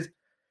expected.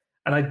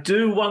 And I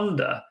do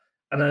wonder,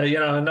 and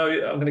I know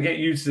I'm going to get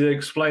you to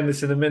explain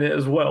this in a minute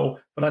as well,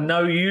 but I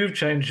know you've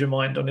changed your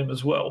mind on him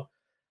as well.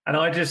 And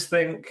I just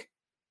think,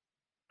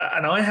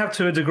 and I have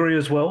to a degree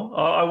as well,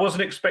 I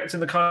wasn't expecting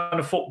the kind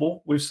of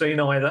football we've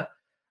seen either.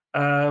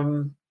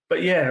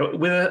 But yeah,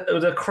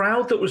 with a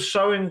crowd that was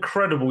so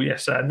incredible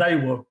yesterday, and they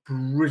were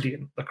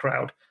brilliant, the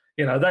crowd.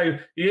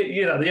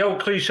 The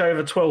old cliche of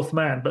a 12th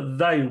man, but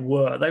they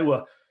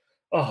were,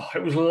 oh,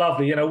 it was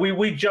lovely.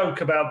 We joke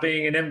about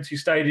being in empty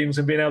stadiums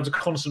and being able to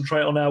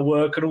concentrate on our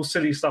work and all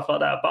silly stuff like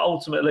that. But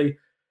ultimately,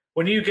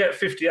 when you get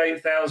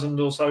 58,000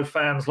 or so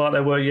fans like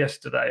there were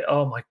yesterday,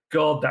 oh my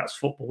God, that's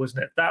football,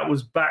 isn't it? That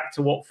was back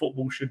to what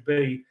football should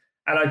be.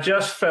 And I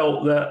just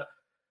felt that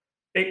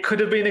it could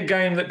have been a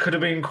game that could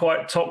have been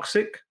quite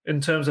toxic in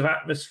terms of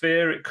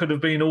atmosphere. It could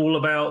have been all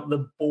about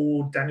the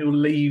board, Daniel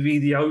Levy,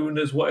 the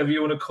owners, whatever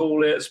you want to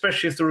call it,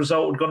 especially if the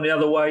result had gone the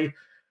other way.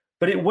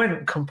 But it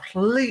went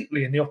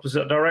completely in the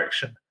opposite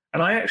direction.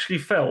 And I actually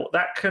felt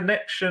that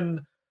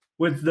connection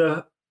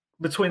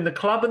between the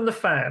club and the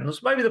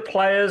fans, maybe the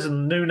players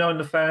and Nuno and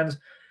the fans,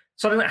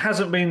 something that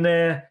hasn't been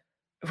there.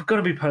 If we're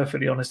going to be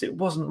perfectly honest, it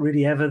wasn't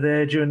really ever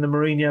there during the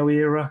Mourinho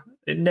era.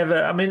 It never,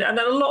 and then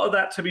a lot of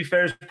that, to be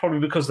fair, is probably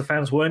because the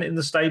fans weren't in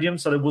the stadium,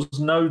 so there was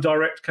no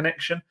direct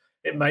connection.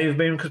 It may have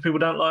been because people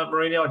don't like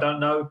Mourinho, I don't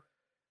know.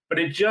 But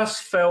it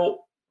just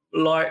felt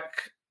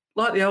like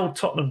the old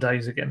Tottenham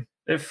days again.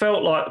 It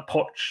felt like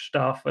Poch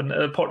stuff and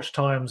Poch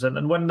times,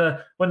 and when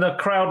the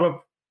crowd were,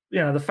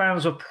 the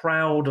fans were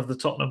proud of the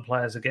Tottenham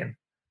players again,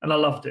 and I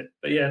loved it.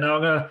 But yeah,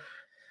 no,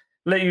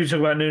 let you talk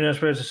about Nuno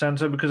Espirito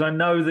Santo, because I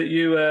know that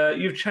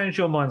you've changed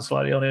your mind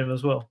slightly on him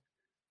as well.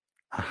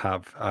 I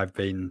have. I've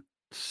been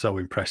so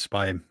impressed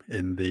by him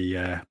in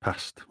the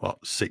past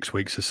 6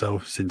 weeks or so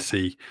since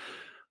he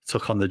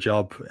took on the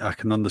job. I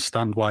can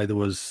understand why there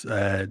was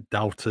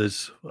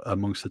doubters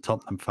amongst the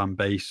Tottenham fan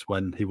base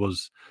when he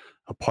was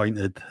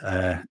appointed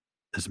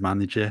as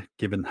manager,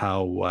 given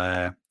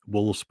how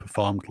Wolves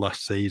performed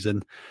last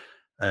season.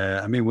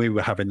 I mean, we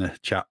were having a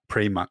chat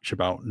pre-match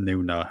about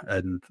Nuno,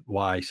 and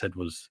what I said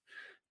was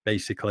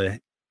basically,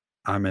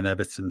 I'm an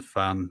Everton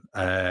fan.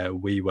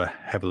 We were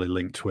heavily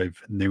linked with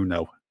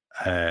Nuno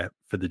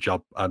for the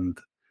job, and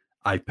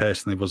I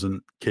personally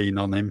wasn't keen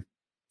on him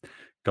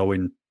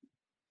going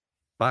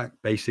back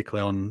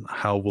basically on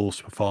how Wolves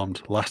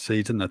performed last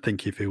season. I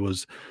think if he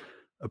was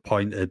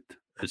appointed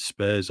at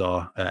Spurs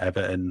or at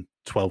Everton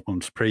 12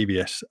 months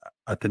previous,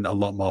 I think a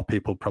lot more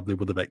people probably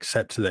would have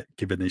accepted it,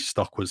 given his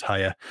stock was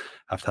higher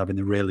after having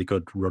a really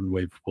good run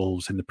with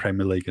Wolves in the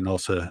Premier League and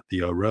also the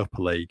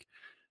Europa League.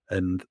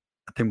 And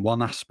I think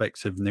one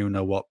aspect of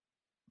Nuno, what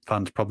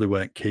fans probably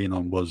weren't keen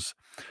on, was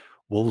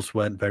Wolves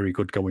weren't very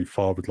good going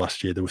forward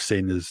last year. They were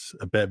seen as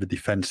a bit of a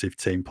defensive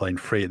team playing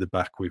three at the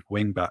back with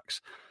wing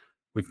backs.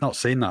 We've not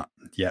seen that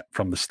yet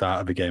from the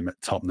start of a game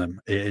at Tottenham.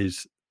 It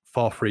is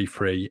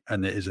 4-3-3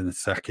 and it is an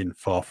attacking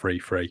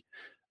 4-3-3.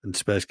 And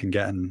Spurs can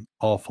get an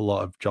awful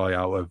lot of joy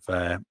out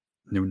of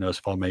Nuno's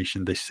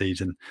formation this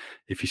season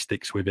if he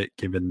sticks with it,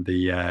 given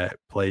the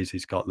plays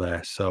he's got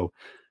there. So,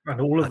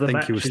 and all of the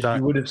matches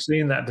you would have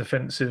seen that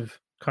defensive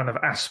kind of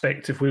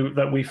aspect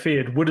that we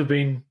feared would have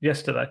been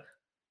yesterday.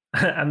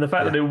 And the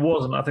fact that it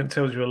wasn't, I think,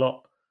 tells you a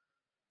lot.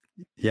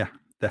 Yeah,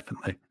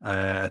 definitely.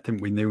 I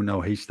think we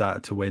knew he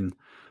started to win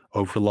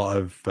over a lot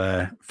of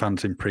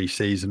fans in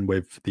pre-season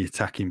with the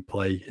attacking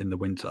play in the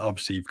winter.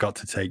 Obviously, you've got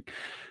to take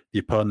the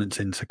opponents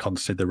into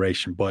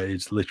consideration, but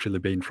it's literally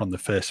been from the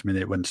first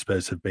minute when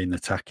Spurs have been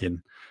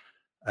attacking.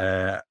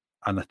 And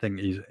I think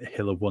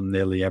he'll have won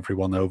nearly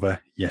everyone over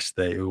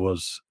yesterday. It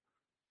was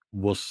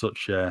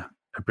such a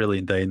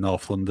brilliant day in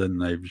North London.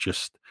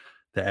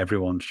 That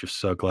everyone's just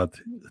so glad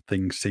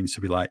things seem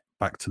to be like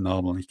back to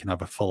normal. You can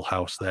have a full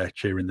house there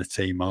cheering the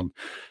team on.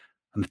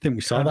 And I think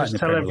we saw that in the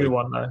Premier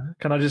League.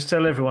 Can I just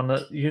tell everyone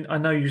that I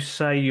know you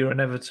say you're an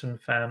Everton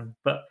fan,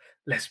 but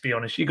let's be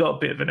honest, you got a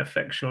bit of an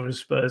affection with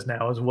Spurs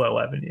now as well,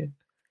 haven't you?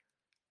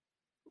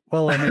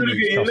 Well, I mean,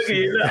 look at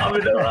you.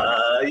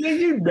 I mean,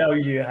 you know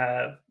you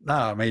have. No,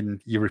 I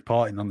mean, you're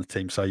reporting on the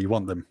team, so you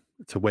want them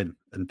to win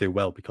and do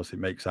well because it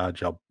makes our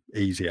job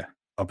easier.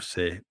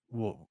 Obviously,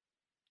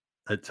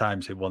 at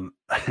times it wasn't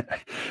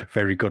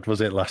very good, was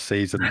it, last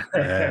season?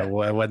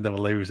 When they were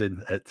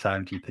losing, at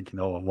times you're thinking,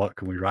 oh, what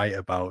can we write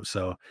about?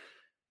 So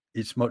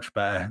it's much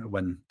better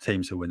when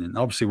teams are winning.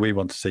 Obviously, we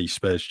want to see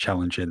Spurs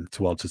challenging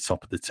towards the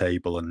top of the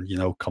table and,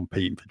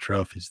 competing for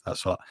trophies.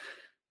 That's what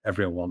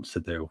everyone wants to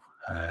do.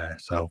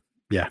 So,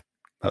 yeah,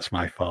 that's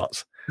my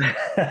thoughts.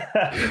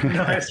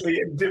 Nicely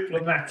and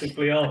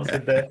diplomatically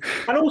answered there.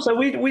 And also,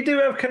 we do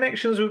have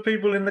connections with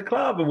people in the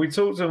club, and we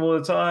talk to them all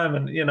the time.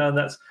 And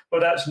that's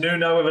whether that's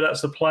Nuno, whether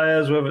that's the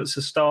players, whether it's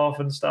the staff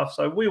and stuff.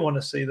 So we want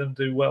to see them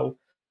do well.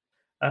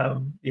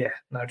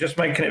 Just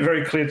making it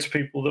very clear to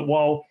people that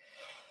while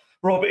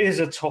Rob is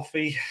a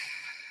toffee,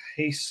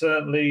 he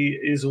certainly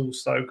is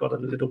also got a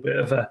little bit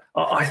of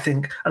I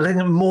think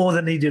more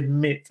than he'd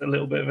admit, a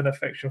little bit of an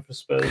affection for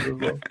Spurs as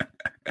well.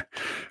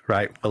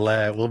 Right.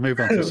 Well, we'll move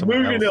on to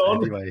something else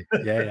anyway.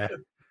 Yeah.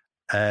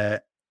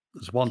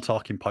 There's one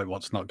talking point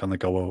what's not going to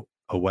go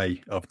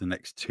away over the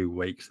next 2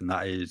 weeks, and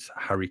that is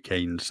Harry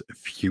Kane's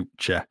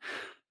future.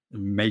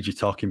 Major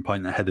talking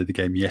point ahead of the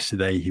game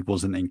yesterday. He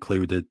wasn't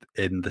included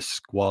in the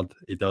squad.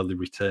 He'd only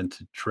returned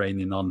to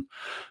training on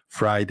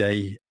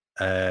Friday.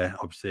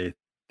 Obviously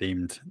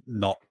deemed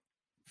not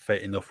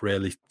fit enough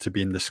really to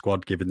be in the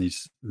squad, given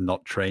he's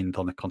not trained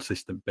on a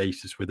consistent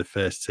basis with the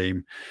first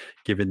team,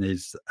 given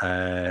his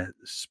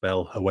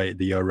spell away at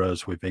the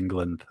Euros with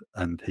England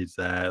and his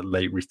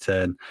late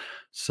return.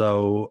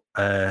 So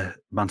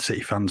Man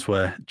City fans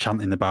were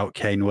chanting about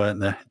Kane, weren't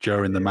they,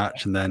 during the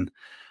match? And then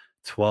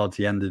towards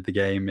the end of the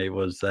game, it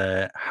was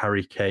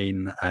Harry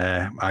Kane,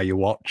 are you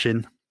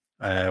watching?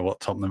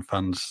 What Tottenham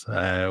fans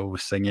were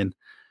singing.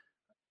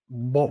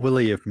 What will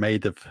he have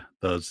made of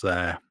those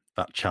that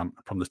chant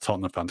from the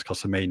Tottenham fans?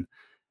 Because, I mean,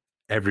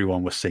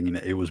 everyone was singing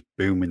it. It was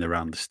booming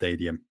around the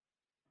stadium.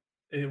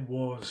 It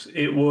was.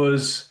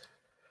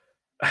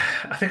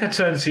 I think I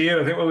turned to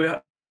you. I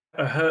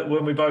think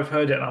when we both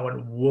heard it, and I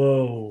went,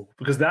 whoa.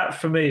 Because that,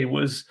 for me,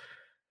 was...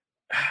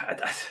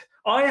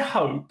 I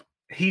hope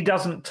he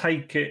doesn't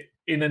take it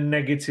in a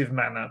negative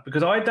manner,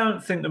 because I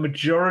don't think the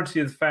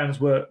majority of the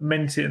fans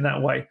meant it in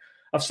that way.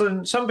 I've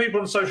seen some people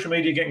on social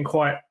media getting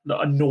quite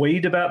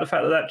annoyed about the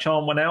fact that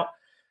chant went out.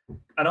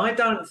 And I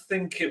don't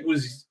think it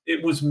was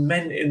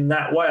meant in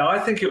that way. I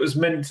think it was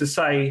meant to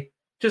say,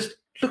 just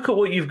look at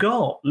what you've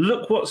got.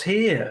 Look what's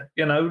here.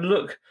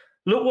 Look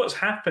what's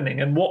happening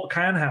and what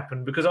can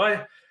happen. Because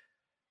I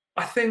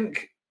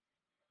think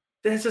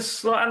there's a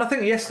slight, and I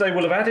think yesterday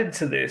will have added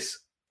to this.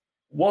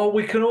 while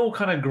we can all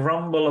kind of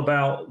grumble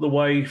about the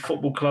way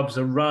football clubs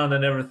are run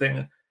and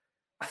everything,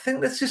 I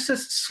think there's just a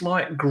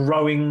slight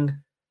growing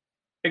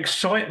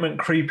excitement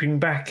creeping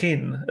back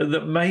in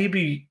that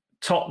maybe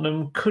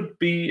Tottenham could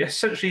be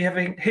essentially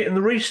hitting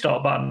the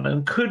restart button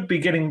and could be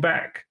getting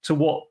back to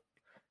what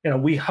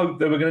we hoped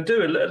they were going to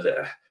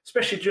do,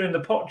 especially during the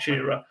Poch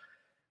era.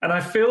 And I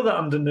feel that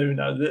under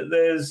Nuno, that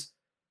there's,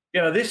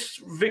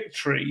 this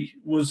victory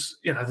was,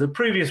 the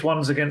previous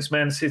ones against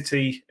Man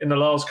City in the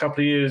last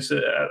couple of years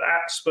at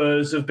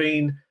Spurs have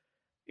been,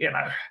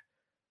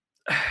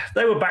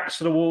 they were backs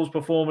to the walls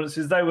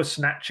performances. They were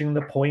snatching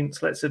the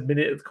points, let's admit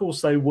it. Of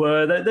course they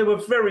were. They were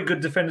very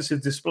good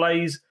defensive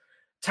displays,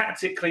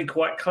 tactically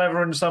quite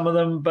clever in some of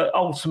them, but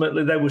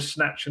ultimately they were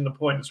snatching the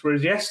points.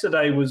 Whereas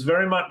yesterday was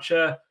very much,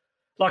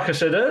 like I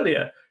said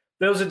earlier,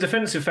 there was a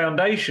defensive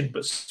foundation,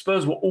 but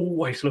Spurs were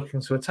always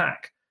looking to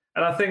attack.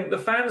 And I think the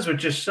fans were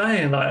just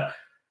saying, I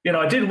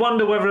did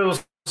wonder whether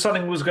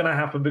something was going to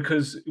happen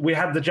because we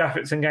had the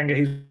Jaffets and Ganga,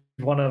 he's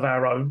one of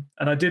our own.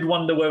 And I did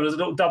wonder whether there's a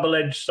little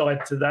double-edged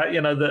side to that,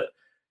 that,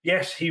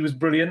 yes, he was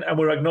brilliant, and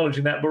we're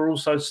acknowledging that, but we're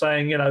also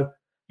saying,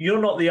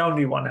 you're not the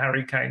only one,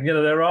 Harry Kane.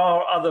 There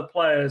are other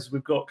players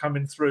we've got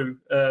coming through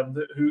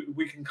who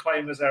we can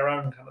claim as our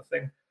own kind of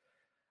thing.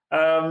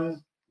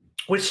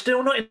 We're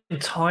still not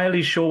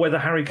entirely sure whether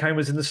Harry Kane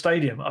was in the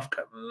stadium. I've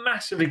got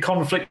massively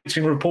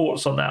conflicting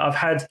reports on that. I've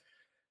had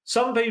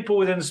some people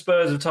within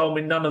Spurs have told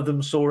me none of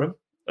them saw him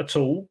at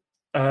all,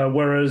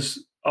 whereas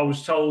I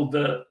was told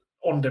that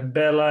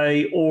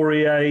Ondembele,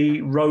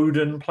 Aurier,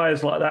 Rodon,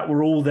 players like that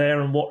were all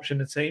there and watching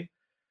the team.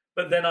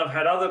 But then I've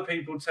had other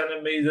people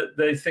telling me that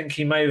they think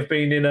he may have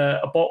been in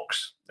a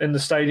box in the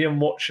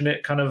stadium watching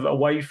it kind of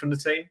away from the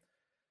team.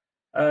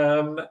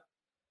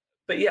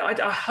 But yeah,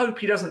 I hope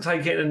he doesn't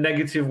take it in a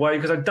negative way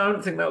because I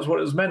don't think that was what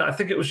it was meant. I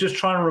think it was just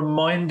trying to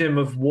remind him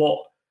of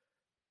what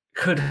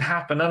could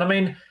happen. And I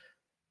mean,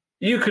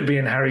 you could be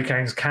in Harry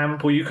Kane's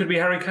camp or you could be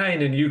Harry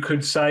Kane and you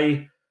could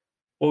say,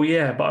 well,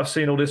 yeah, but I've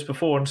seen all this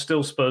before and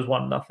still Spurs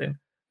won nothing.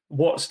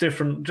 What's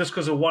different? Just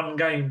because of one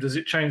game, does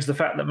it change the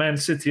fact that Man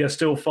City are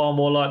still far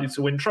more likely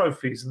to win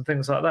trophies and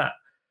things like that?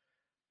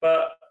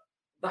 But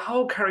the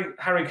whole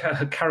Harry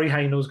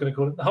Kane, I was going to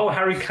call it, the whole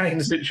Harry Kane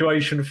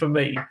situation for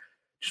me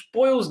just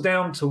boils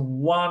down to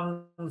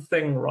one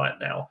thing right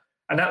now,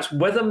 and that's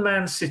whether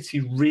Man City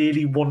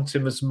really want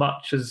him as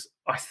much as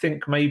I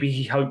think maybe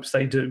he hopes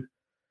they do.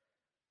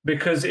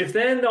 Because if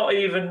they're not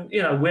even,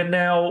 we're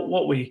now,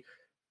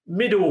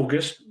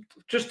 mid-August,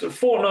 just a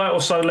fortnight or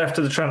so left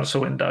of the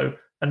transfer window,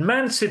 and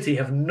Man City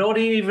have not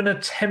even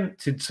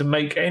attempted to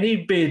make any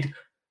bid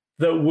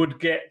that would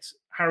get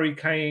Harry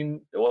Kane,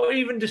 or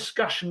even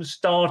discussions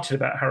started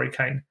about Harry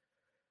Kane.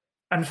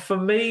 And for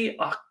me,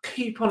 I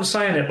keep on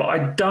saying it, but I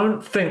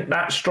don't think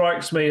that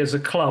strikes me as a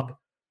club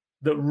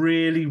that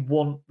really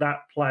want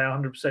that player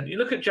 100%. You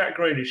look at Jack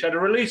Grealish, had a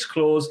release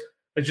clause,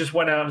 they just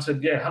went out and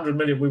said, yeah, 100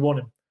 million, we want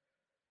him.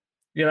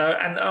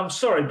 And I'm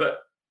sorry, but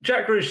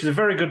Jack Grealish is a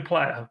very good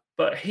player,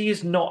 but he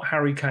is not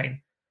Harry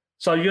Kane.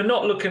 So you're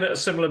not looking at a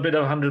similar bid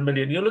of 100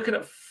 million. You're looking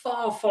at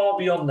far, far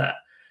beyond that.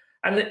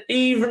 And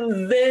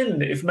even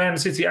then, if Man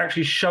City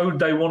actually showed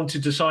they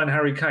wanted to sign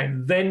Harry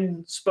Kane,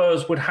 then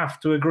Spurs would have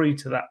to agree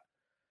to that.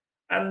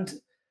 And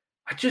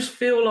I just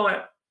feel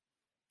like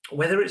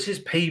whether it's his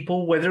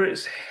people, whether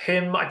it's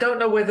him, I don't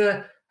know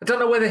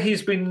whether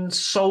he's been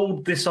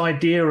sold this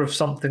idea of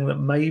something that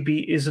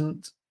maybe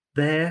isn't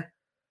there.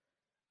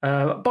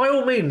 By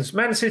all means,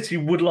 Man City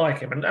would like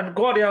him, and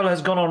Guardiola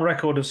has gone on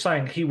record of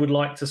saying he would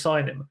like to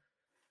sign him.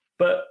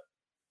 But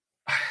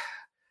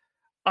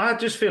I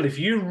just feel if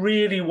you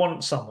really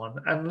want someone,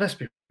 and let's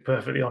be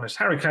perfectly honest,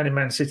 Harry Kane in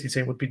Man City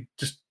team would be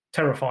just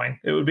terrifying.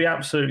 It would be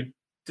absolutely,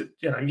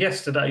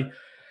 yesterday,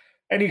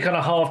 any kind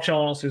of half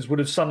chances would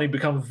have suddenly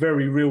become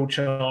very real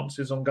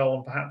chances on goal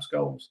and perhaps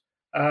goals.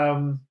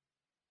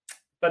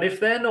 But if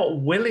they're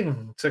not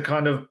willing to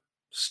kind of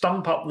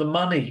stump up the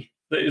money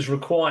that is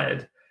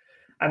required,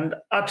 and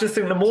I just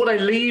think the more they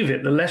leave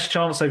it, the less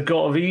chance they've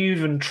got of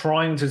even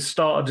trying to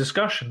start a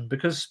discussion,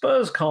 because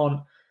Spurs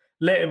can't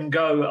let him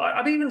go.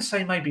 I'd even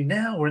say maybe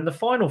now or in the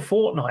final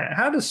fortnight.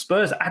 How does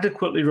Spurs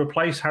adequately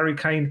replace Harry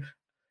Kane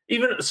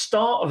even at the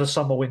start of the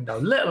summer window,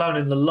 let alone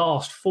in the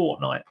last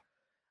fortnight?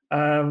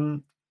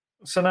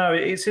 So no,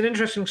 it's an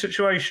interesting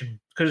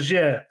situation because,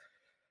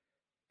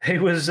 he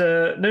was.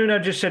 Nuno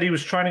just said he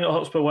was training at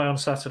Hotspur Way on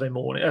Sunday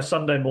morning, ahead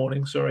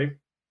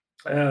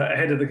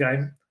of the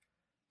game.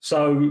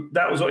 So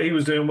that was what he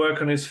was doing,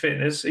 work on his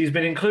fitness. He's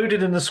been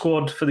included in the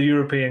squad for the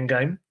European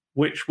game,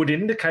 which would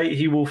indicate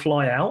he will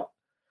fly out.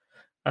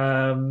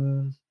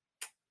 Kind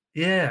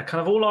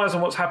of all eyes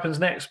on what happens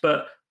next.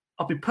 But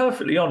I'll be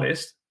perfectly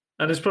honest,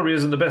 and this probably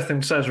isn't the best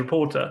thing to say as a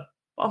reporter,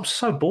 but I'm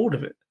so bored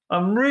of it. I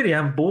really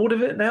am bored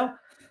of it now.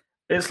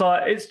 It's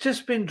like it's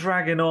just been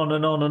dragging on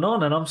and on and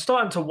on, and I'm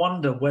starting to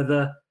wonder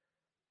whether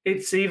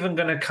it's even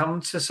going to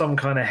come to some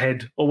kind of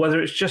head or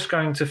whether it's just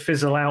going to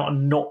fizzle out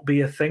and not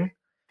be a thing.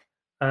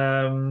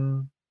 I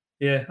don't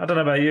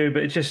know about you,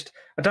 but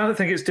I don't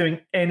think it's doing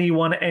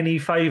anyone any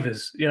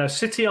favours.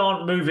 City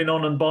aren't moving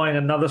on and buying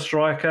another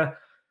striker.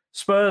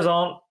 Spurs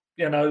aren't,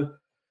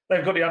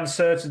 they've got the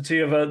uncertainty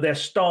of their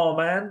star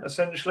man,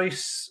 essentially,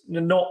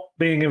 not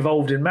being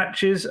involved in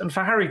matches. And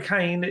for Harry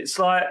Kane, it's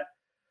like,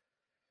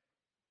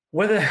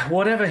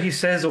 whatever he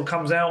says or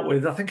comes out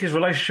with, I think his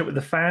relationship with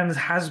the fans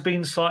has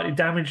been slightly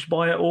damaged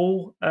by it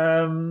all.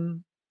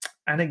 And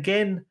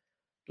again,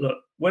 look,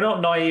 we're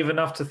not naive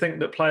enough to think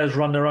that players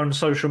run their own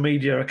social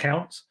media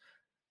accounts.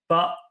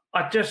 But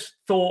I just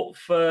thought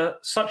for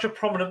such a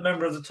prominent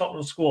member of the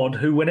Tottenham squad,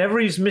 who whenever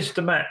he's missed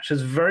a match,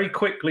 has very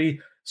quickly,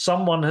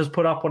 someone has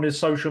put up on his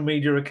social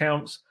media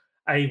accounts,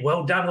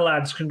 well done,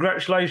 lads,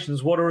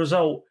 congratulations, what a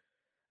result.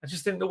 I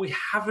just think that we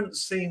haven't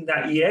seen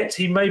that yet.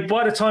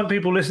 By the time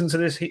people listen to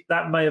this,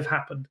 that may have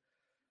happened.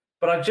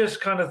 But I just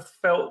kind of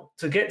felt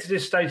to get to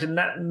this stage and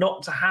that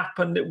not to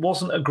happen, it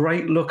wasn't a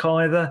great look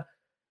either.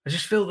 I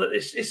just feel that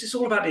it's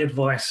all about the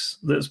advice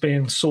that's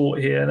being sought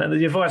here, and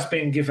the advice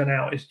being given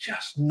out is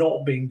just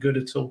not being good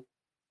at all.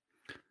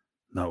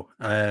 No.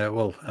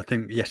 Well, I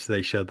think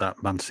yesterday showed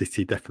that Man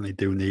City definitely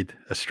do need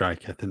a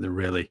striker. I think they're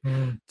really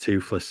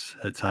toothless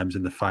at times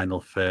in the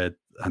final third.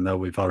 I know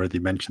we've already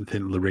mentioned, I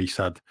think Lloris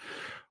had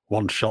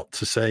one shot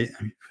to say,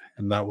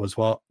 and that was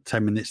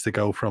 10 minutes to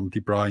go from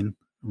De Bruyne.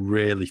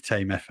 Really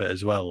tame effort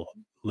as well.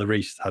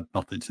 Lloris had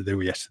nothing to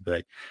do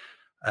yesterday.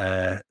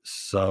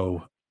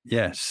 So,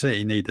 yeah,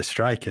 City need a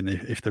striker. And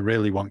if they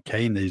really want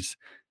Kane, is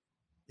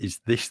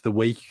this the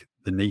week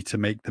they need to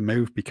make the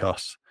move?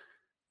 Because,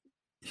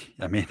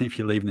 I mean, if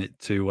you're leaving it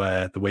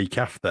to the week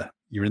after,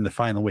 you're in the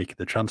final week of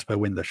the transfer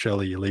window.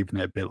 Surely you're leaving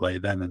it a bit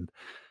late then. And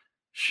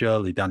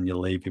surely Daniel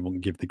Levy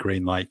wouldn't give the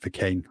green light for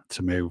Kane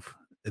to move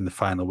in the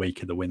final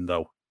week of the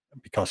window,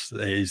 because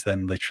it is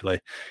then literally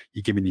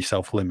you're giving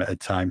yourself limited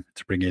time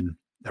to bring in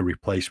a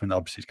replacement.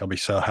 Obviously, it's going to be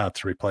so hard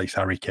to replace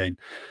Harry Kane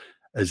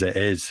as it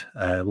is,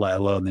 let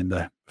alone in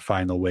the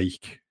final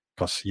week.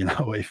 Because,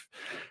 if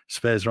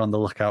Spurs are on the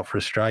lookout for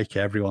a striker,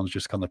 everyone's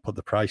just going to put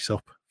the price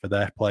up for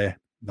their player,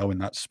 knowing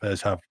that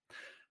Spurs have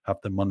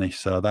the money.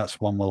 So that's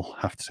one we'll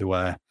have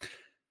to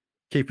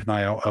keep an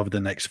eye out over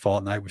the next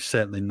fortnight. We've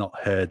certainly not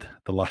heard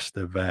the last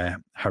of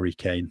Harry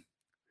Kane.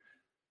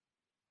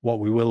 What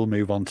we will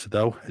move on to,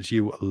 though, as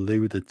you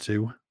alluded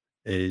to,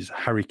 is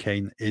Harry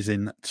Kane is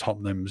in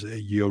Tottenham's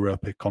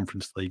Europa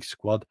Conference League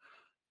squad.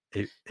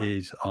 It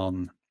is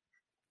on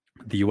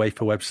the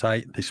UEFA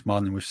website. This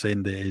morning we've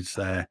seen that it's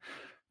a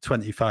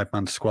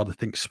 25-man squad. I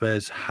think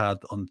Spurs had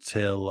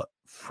until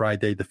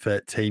Friday the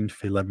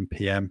 13th, 11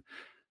 p.m.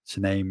 to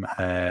name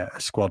a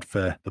squad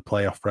for the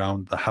playoff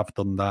round. They have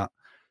done that.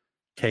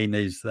 Kane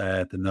is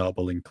the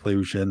notable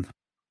inclusion,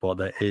 but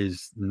there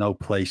is no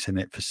place in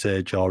it for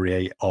Serge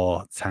Aurier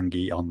or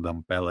Tanguy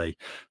Ndombele.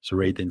 So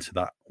read into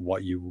that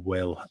what you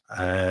will.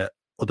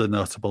 Other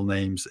notable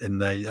names in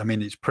there, I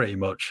mean, it's pretty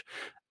much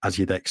as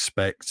you'd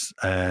expect.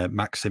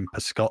 Maxim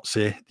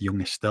Pascozzi, the young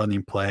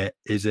Estonian player,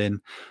 is in.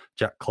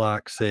 Jack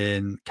Clark's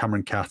in.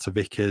 Cameron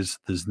Carter-Vickers.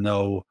 There's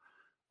no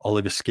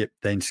Oliver Skipp,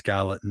 Dane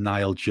Scarlett,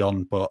 Niall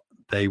John, but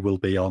they will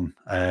be on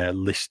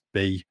List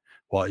B,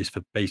 what is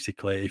for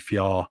basically if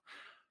you're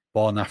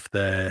born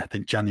after, I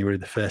think, January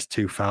the 1st,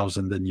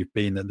 2000, and you've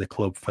been at the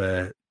club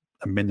for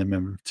a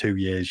minimum of 2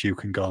 years, you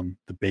can go on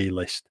the B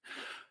list.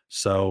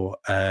 So,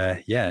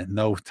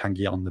 no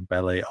Tanguy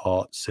Ndombele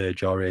or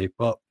Serge Aurier.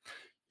 But,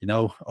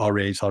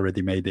 Aurier's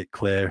already made it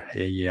clear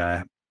he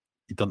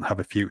doesn't have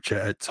a future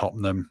at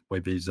Tottenham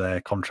with his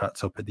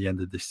contract up at the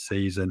end of this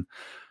season.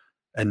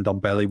 And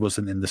Ndombele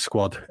wasn't in the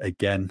squad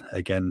again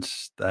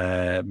against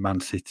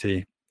Man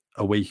City.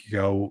 A week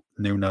ago,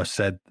 Nuno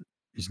said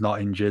he's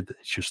not injured.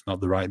 It's just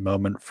not the right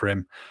moment for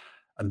him.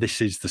 And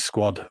this is the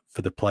squad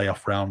for the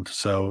playoff round.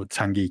 So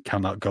Tanguy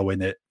cannot go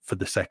in it for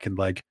the second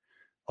leg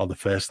or the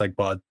first leg.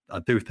 But I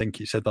do think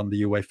it said on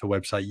the UEFA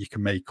website you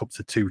can make up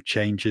to 2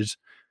 changes,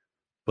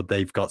 but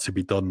they've got to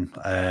be done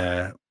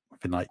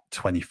within like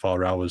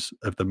 24 hours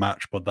of the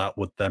match. But that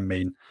would then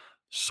mean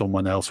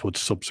someone else would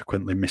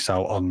subsequently miss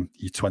out on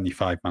your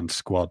 25-man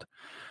squad.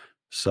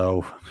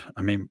 So,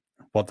 I mean,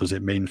 what does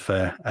it mean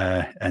for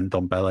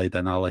Ndombele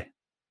then, Ali?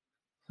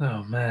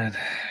 Oh, man.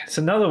 It's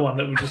another one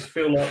that we just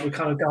feel like we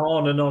kind of go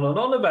on and on and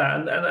on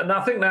about. And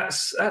I think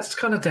that's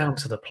kind of down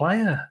to the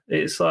player.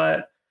 It's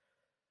like,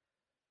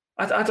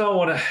 I don't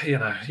want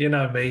to, you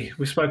know me.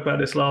 We spoke about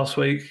this last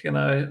week,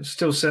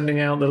 still sending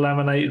out the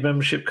laminated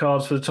membership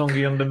cards for the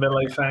Tanguy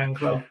Ndombele fan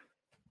club.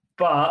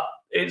 But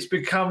it's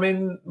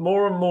becoming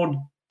more and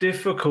more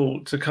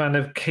difficult to kind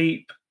of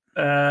keep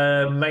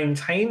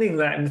maintaining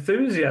that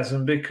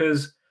enthusiasm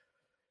because,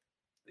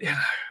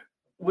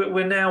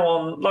 we're now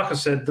on, like I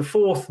said, the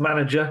 4th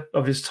manager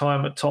of his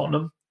time at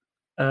Tottenham,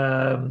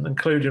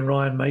 including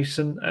Ryan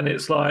Mason. And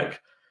it's like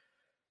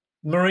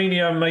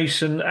Mourinho,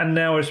 Mason, and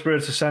now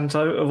Espirito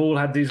Santo have all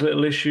had these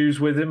little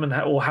issues with him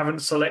or haven't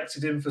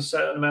selected him for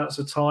certain amounts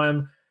of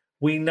time.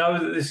 We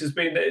know that this has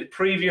been,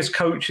 previous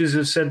coaches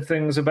have said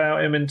things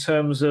about him in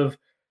terms of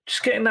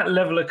just getting that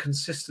level of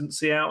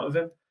consistency out of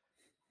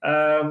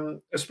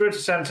him. Espirito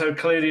Santo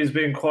clearly is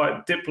being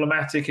quite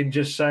diplomatic in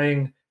just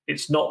saying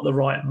it's not the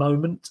right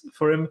moment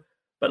for him.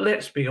 But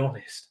let's be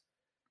honest.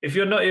 if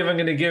you're not even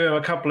going to give him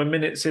a couple of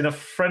minutes in a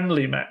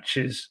friendly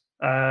matches,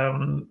 I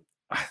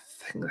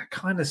think that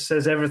kind of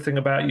says everything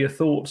about your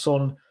thoughts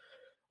on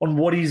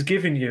what he's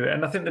given you.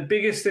 And I think the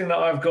biggest thing that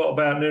I've got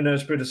about Nuno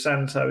Espirito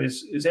Santo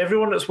is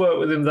everyone that's worked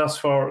with him thus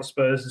far at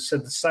Spurs has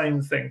said the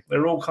same thing.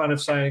 They're all kind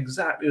of saying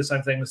exactly the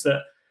same things,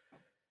 that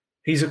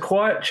he's a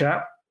quiet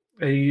chap.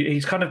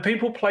 He's kind of,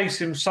 people place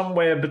him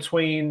somewhere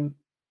between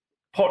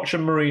Poch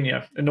and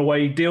Mourinho in the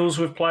way he deals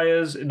with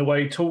players, in the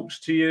way he talks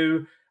to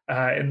you,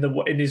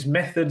 in his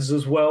methods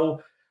as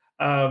well.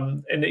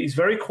 And he's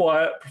very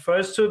quiet,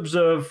 prefers to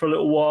observe for a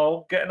little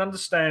while, get an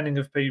understanding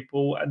of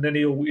people, and then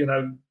he'll,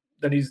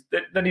 then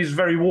he's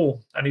very warm,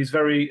 and he's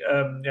very,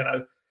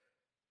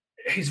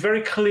 he's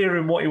very clear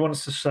in what he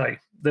wants to say.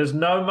 There's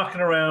no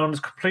mucking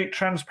around, complete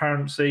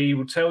transparency. He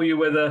will tell you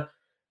whether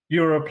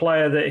you're a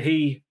player that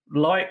he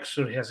likes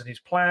or he has in his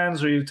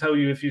plans, or he'll tell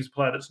you if he's a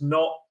player that's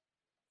not.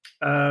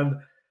 And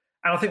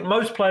I think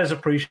most players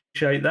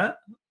appreciate that.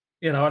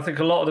 I think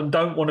a lot of them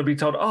don't want to be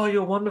told, "Oh,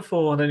 you're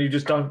wonderful," and then you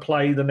just don't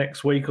play the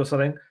next week or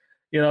something.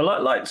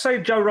 Like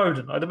say Joe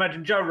Rodon. I'd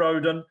imagine Joe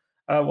Rodon.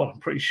 I'm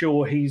pretty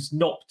sure he's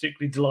not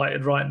particularly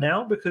delighted right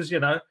now because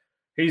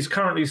he's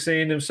currently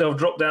seeing himself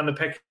drop down the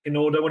pecking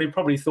order when he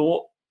probably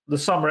thought the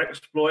summer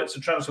exploits, the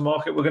transfer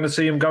market, we're going to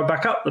see him go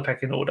back up the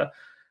pecking order.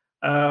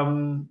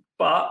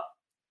 But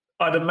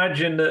I'd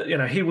imagine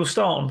that he will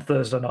start on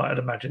Thursday night. I'd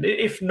imagine,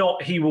 if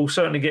not, he will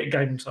certainly get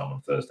game time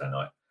on Thursday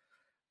night.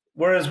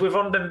 Whereas with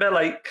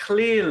Ndombele,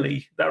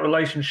 clearly that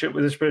relationship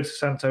with Espirito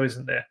Santo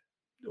isn't there,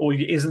 or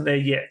isn't there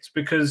yet,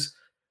 because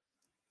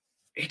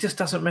he just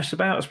doesn't mess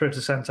about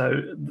Espirito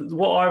Santo.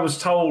 What I was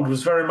told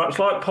was very much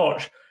like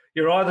Poch.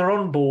 You're either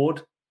on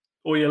board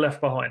or you're left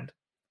behind.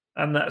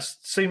 And that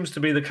seems to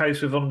be the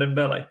case with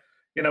Ndombele.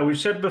 We've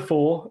said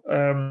before,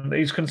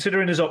 he's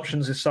considering his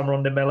options this summer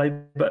on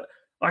Ndombele, but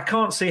I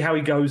can't see how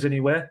he goes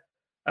anywhere,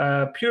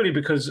 purely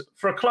because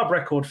for a club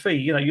record fee,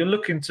 you're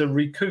looking to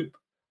recoup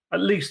at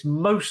least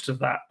most of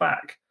that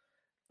back.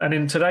 And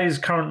in today's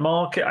current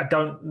market, I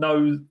don't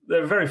know.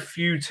 There are very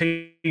few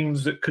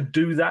teams that could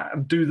do that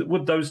and do that.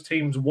 Would those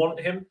teams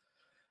want him?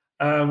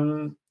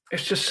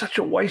 It's just such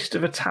a waste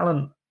of a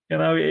talent.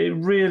 It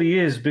really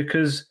is,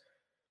 because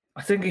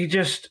I think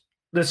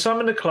there's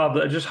some in the club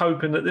that are just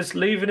hoping that this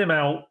leaving him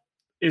out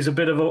is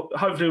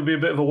hopefully it'll be a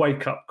bit of a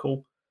wake-up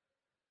call.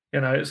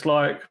 It's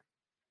like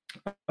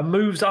a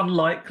move's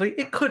unlikely.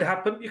 It could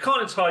happen. You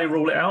can't entirely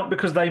rule it out,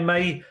 because they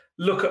may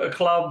look at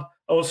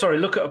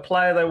a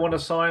player they want to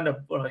sign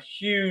on a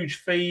huge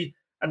fee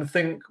and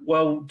think,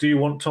 well, do you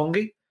want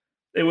Tongi?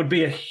 It would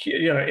be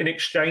in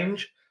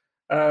exchange.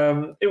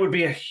 It would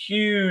be a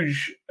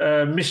huge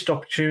missed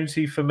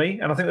opportunity for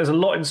me. And I think there's a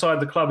lot inside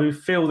the club who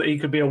feel that he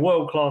could be a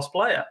world-class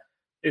player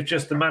if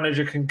just the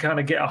manager can kind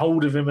of get a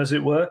hold of him, as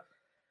it were.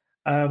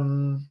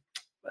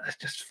 I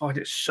just find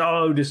it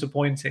so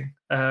disappointing.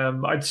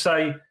 I'd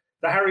say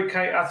the Harry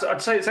Kane,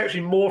 I'd say it's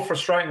actually more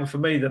frustrating for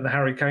me than the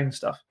Harry Kane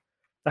stuff.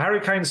 The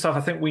Harry Kane stuff,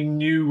 I think we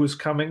knew was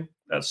coming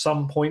at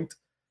some point.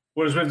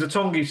 Whereas with the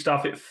Tongi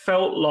stuff, it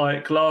felt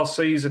like last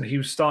season he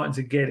was starting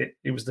to get it.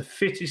 He was the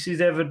fittest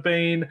he's ever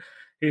been.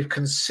 He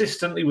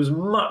consistently was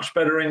much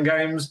better in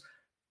games.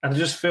 And I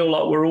just feel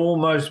like we're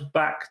almost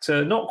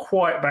not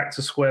quite back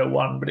to square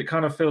one, but it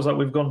kind of feels like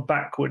we've gone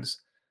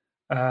backwards.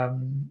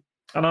 And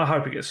I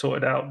hope it gets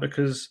sorted out,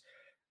 because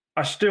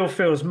I still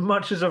feel, as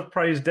much as I've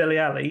praised Dele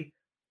Alli,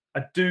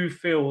 I do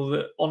feel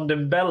that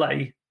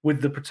Ndombele,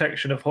 with the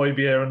protection of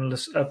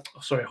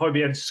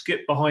Højbjerg and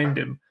Skip behind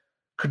him,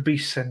 could be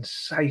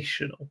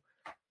sensational.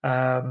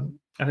 And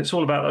it's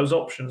all about those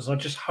options. I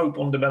just hope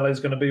Ndombele is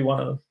going to be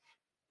one of them.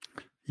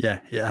 Yeah,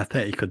 I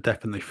think he could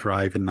definitely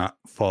thrive in that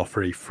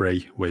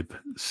 4-3-3 with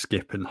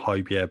Skip and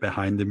Højbjerg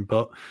behind him.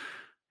 But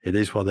it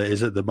is what it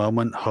is at the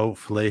moment.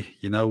 Hopefully,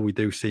 we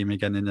do see him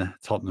again in a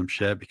Tottenham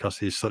shirt, because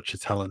he's such a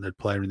talented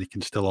player and he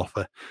can still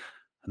offer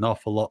an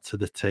awful lot to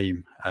the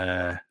team.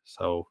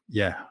 So,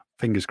 yeah,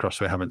 fingers crossed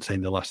we haven't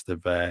seen the last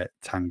of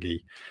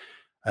Tanguy.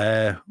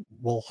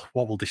 Well,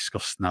 what we'll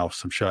discuss now,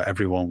 so I'm sure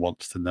everyone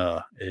wants to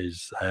know,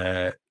 is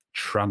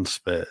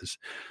transfers.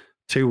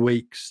 2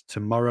 weeks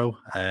tomorrow,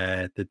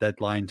 the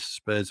deadline.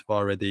 Spurs have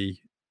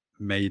already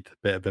made a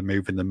bit of a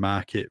move in the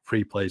market.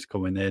 3 players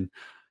coming in.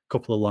 A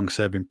couple of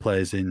long-serving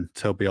players in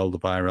Toby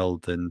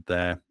Alderweireld and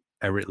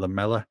Eric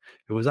Lamela,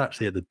 who was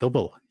actually at the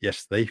double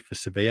yesterday for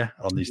Sevilla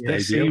on his debut.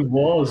 Yes, he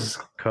was.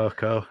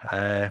 Coco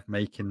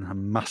making a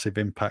massive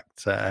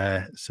impact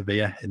at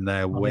Sevilla in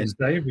their win. His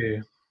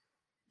debut.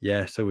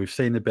 Yeah, so we've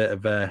seen a bit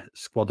of a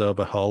squad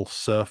overhaul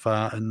so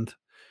far, and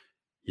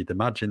you'd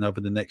imagine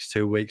over the next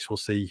 2 weeks we'll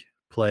see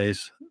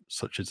players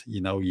such as,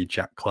 your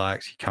Jack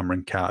Clarks, your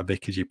Cameron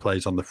Carter-Vickers, your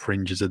players on the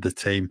fringes of the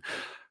team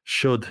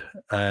should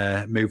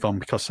move on,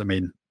 because,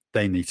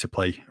 they need to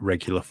play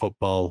regular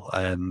football,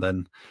 and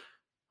then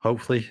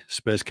hopefully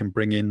Spurs can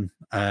bring in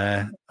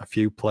a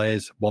few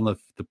players. One of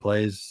the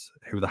players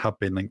who they have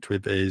been linked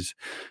with is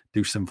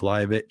Dušan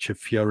Vlahović of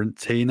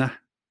Fiorentina.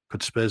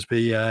 Could Spurs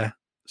be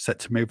set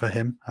to move for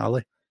him,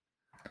 Ali?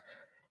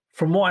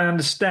 From what I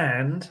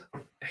understand,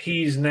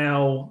 he's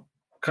now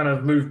kind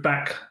of moved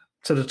back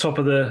to the top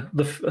of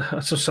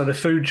the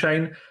food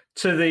chain,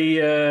 to the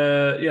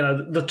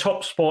the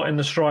top spot in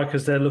the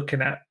strikers they're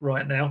looking at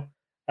right now.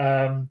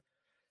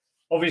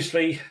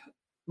 Obviously,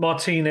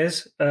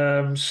 Martinez.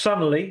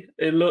 Suddenly,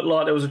 it looked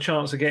like there was a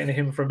chance of getting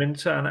him from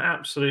Inter, an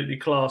absolutely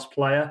class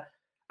player.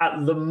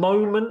 At the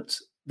moment,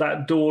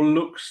 that door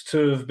looks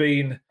to have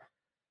been,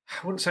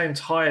 I wouldn't say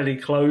entirely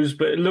closed,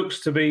 but it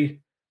looks to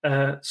be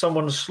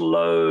someone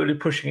slowly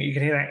pushing it. You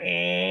can hear that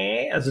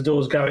as the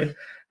door's going.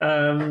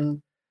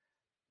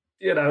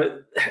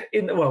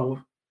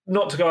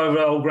 Not to go over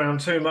old ground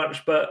too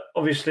much, but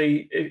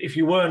obviously, if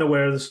you weren't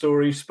aware of the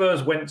story,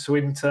 Spurs went to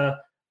Inter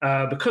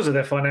because of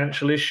their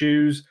financial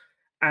issues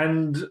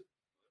and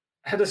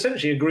had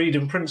essentially agreed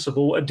in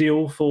principle a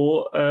deal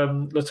for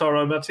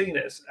Lautaro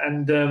Martinez.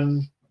 And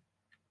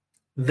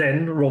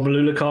then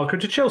Romelu Lukaku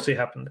to Chelsea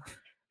happened.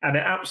 And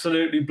it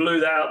absolutely blew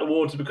that out of the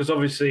water because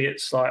obviously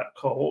it's like,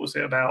 what was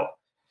it, about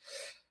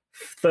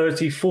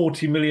 30,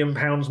 40 million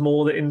pounds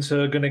more that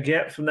Inter are going to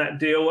get from that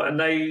deal. And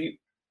they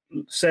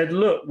said,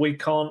 look, we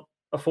can't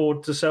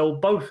afford to sell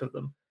both of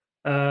them,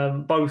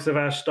 both of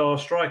our star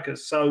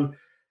strikers. So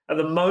at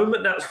the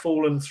moment, that's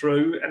fallen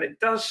through. And it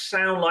does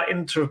sound like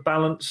Inter have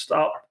balanced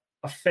up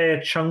a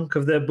fair chunk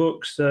of their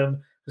books. Because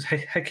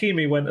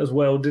Hakimi went as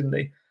well, didn't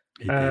he?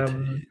 He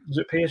did. Was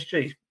it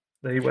PSG?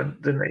 He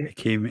went, didn't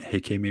he?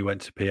 Hakimi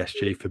went to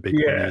PSG for big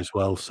money as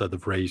well. So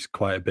they've raised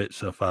quite a bit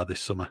so far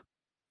this summer.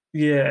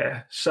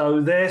 Yeah,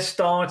 so they're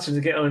starting to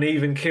get on an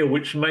even keel,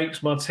 which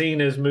makes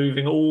Martinez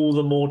moving all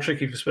the more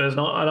tricky for Spurs. And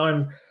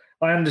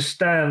I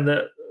understand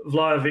that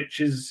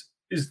Vlahović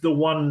is the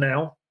one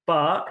now,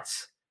 but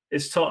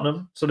it's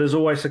Tottenham, so there's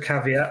always a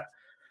caveat.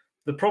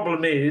 The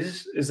problem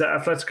is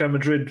that Atletico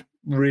Madrid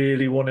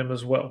really want him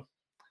as well.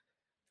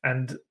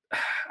 And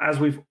as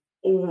we've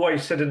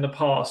always said in the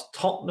past,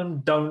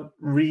 Tottenham don't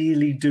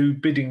really do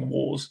bidding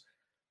wars.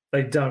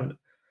 They don't.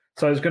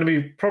 So it's going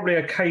to be probably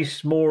a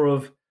case more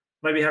of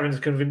maybe having to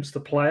convince the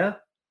player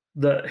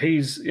that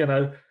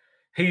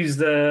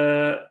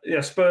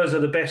Spurs are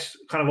the best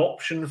kind of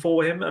option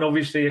for him. And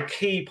obviously a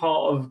key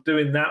part of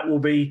doing that will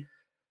be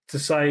to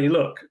say,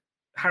 look,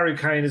 if Harry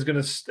Kane is going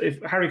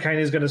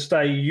to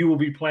stay, you will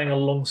be playing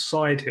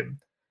alongside him.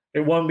 It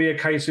won't be a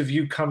case of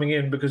you coming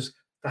in because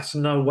that's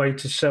no way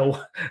to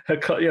sell.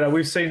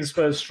 We've seen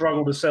Spurs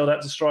struggle to sell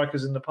that to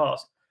strikers in the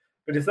past.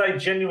 But if they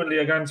genuinely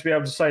are going to be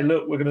able to say,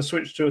 look, we're going to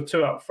switch to a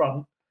two up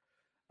front,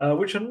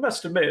 which I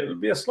must admit, it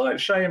would be a slight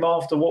shame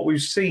after what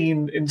we've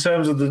seen in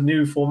terms of the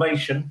new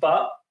formation.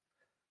 But,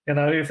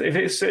 if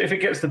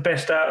it gets the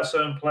best out of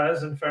certain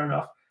players, then fair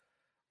enough.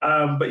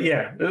 But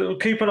yeah,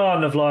 keep an eye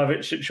on the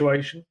Vlahović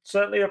situation.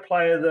 Certainly a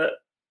player that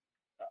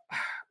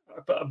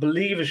I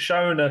believe has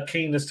shown a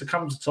keenness to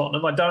come to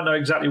Tottenham. I don't know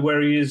exactly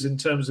where he is in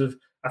terms of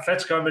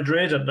Atletico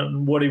Madrid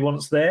and what he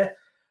wants there.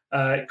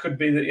 It could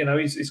be that,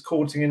 he's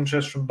courting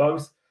interest from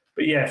both.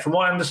 But yeah, from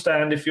what I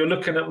understand, if you're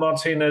looking at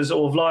Martinez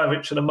or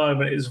Vlahović at the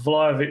moment, it's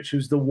Vlahović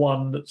who's the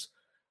one that's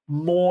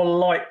more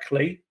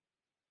likely,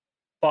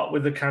 but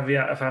with the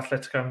caveat of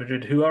Atletico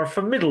Madrid, who are a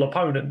formidable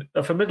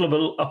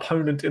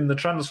opponent in the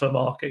transfer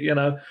market.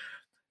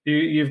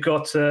 You've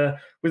got,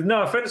 with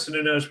no offence to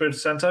Nuno Espirito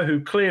Santo, who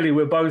clearly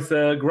we're both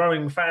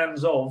growing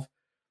fans of.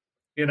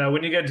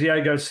 When you get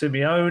Diego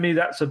Simeone,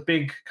 that's a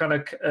big kind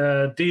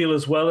of deal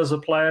as well as a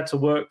player to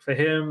work for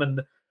him.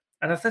 And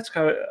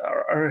Atletico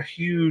are a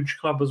huge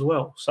club as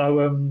well.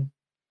 So,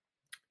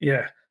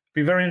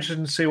 be very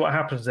interesting to see what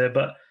happens there.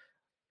 But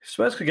if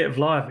Spurs could get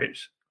Vlahović,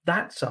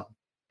 that's a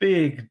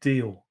big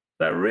deal.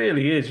 That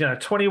really is.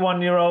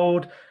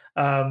 21-year-old.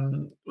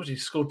 He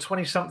scored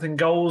 20-something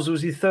goals.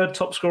 Was he third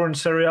top scorer in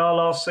Serie A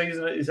last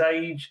season at his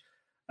age?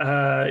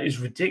 Is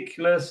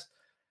ridiculous.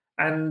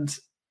 And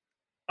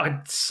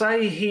I'd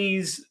say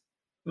he's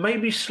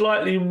maybe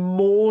slightly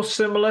more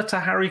similar to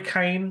Harry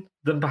Kane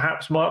than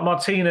perhaps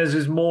Martinez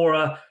is more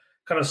a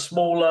kind of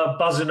smaller,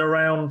 buzzing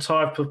around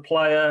type of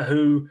player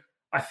who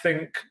I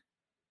think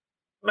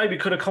maybe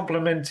could have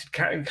complemented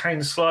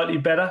Kane slightly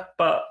better.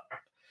 But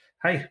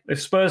hey,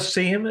 if Spurs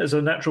see him as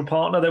a natural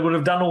partner, they would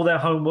have done all their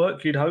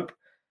homework, you'd hope.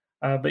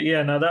 But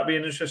yeah, no, that'd be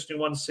an interesting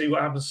one to see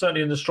what happens,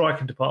 certainly in the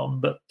striking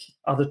department, but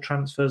other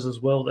transfers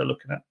as well they're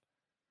looking at.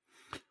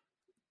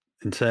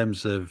 In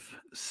terms of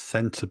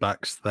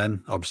centre-backs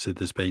then, obviously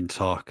there's been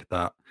talk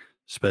that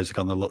Spurs are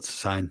going to look to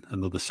sign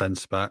another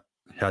centre-back.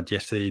 He had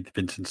yesterday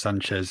Vincent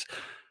Sanchez,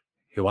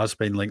 who has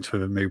been linked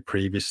with a move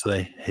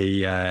previously.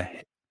 He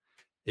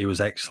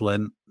was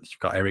excellent. You've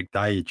got Eric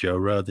Dyer, Joe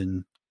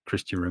Rodin,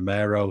 Christian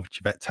Romero,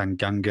 Javette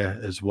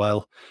Tanganga as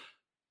well.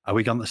 Are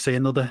we going to see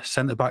another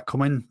centre-back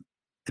come in?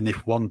 And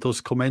if one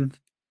does come in,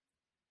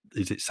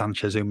 is it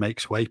Sanchez who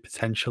makes way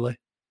potentially?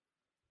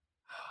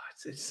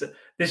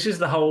 This is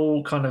the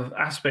whole kind of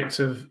aspect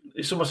of,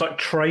 it's almost like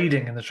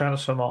trading in the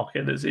transfer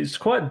market.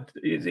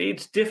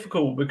 It's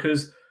difficult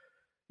because,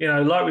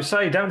 like we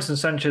say, Davinson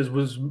Sanchez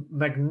was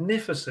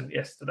magnificent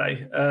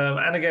yesterday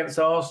and against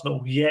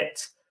Arsenal.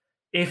 Yet,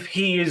 if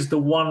he is the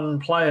one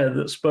player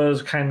that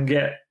Spurs can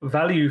get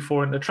value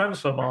for in the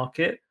transfer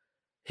market,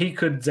 he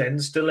could then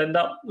still end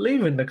up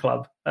leaving the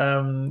club.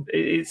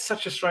 It's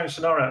such a strange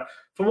scenario.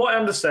 From what I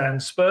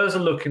understand, Spurs are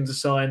looking to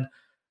sign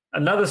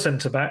another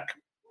centre-back,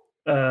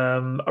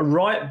 a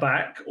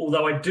right-back,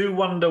 although I do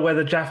wonder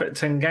whether Japhet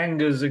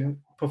Tenganga's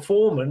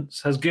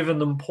performance has given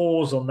them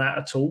pause on that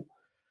at all.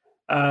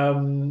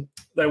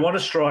 They want a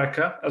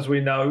striker, as we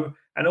know,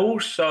 and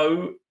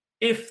also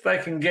if they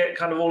can get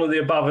kind of all of the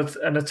above,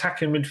 an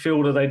attacking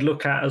midfielder they'd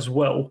look at as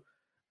well.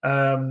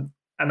 And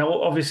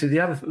obviously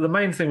the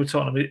main thing with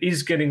Tottenham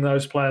is getting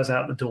those players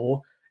out the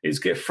door. It's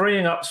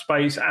freeing up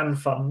space and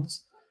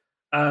funds.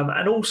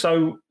 And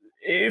also,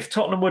 if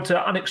Tottenham were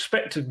to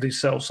unexpectedly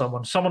sell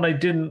someone they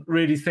didn't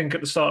really think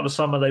at the start of the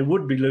summer they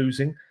would be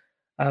losing,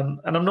 and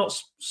I'm not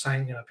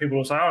saying, people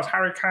will say, oh, it's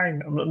Harry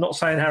Kane. I'm not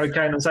saying Harry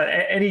Kane. I'm saying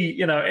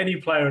any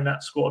player in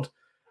that squad,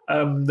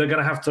 they're going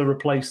to have to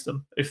replace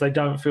them if they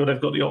don't feel they've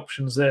got the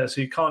options there.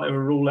 So you can't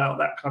ever rule out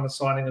that kind of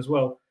signing as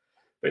well.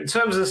 But in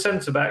terms of the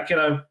centre-back,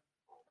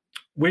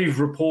 we've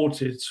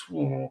reported,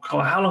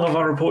 how long have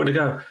I reported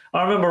ago?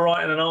 I remember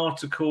writing an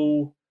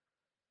article,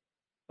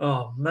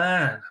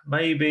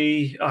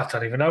 maybe, I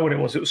don't even know when it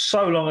was. It was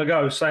so long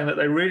ago, saying that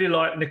they really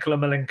like Nikola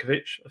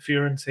Milenkovic of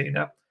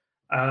Fiorentina.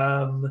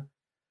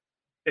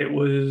 It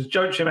was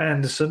Joachim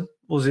Andersen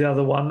was the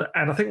other one.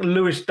 And I think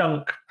Lewis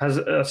Dunk has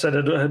said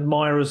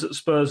admirers at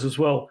Spurs as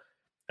well.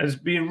 And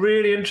it's been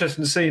really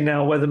interesting to see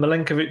now whether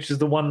Milenkovic is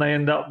the one they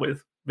end up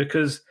with,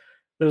 because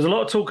there was a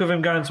lot of talk of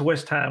him going to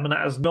West Ham, and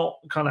that has not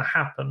kind of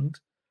happened.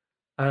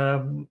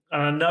 And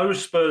I know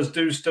Spurs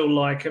do still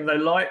like him. They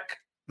like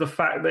the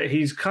fact that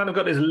he's kind of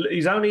got this.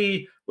 He's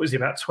only, what is he,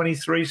 about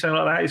 23, something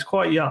like that. He's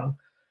quite young,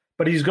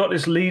 but he's got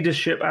this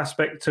leadership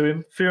aspect to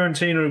him.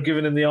 Fiorentina have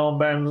given him the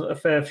armband a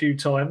fair few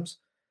times.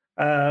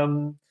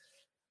 And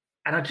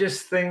I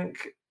just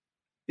think,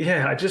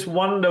 I just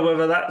wonder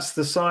whether that's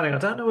the signing. I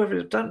don't know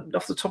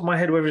off the top of my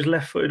head, whether he's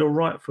left-footed or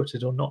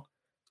right-footed or not.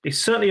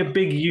 He's certainly a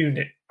big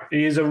unit.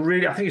 He is I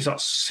think he's like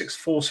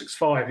 6'4",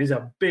 6'5". He's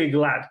a big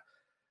lad.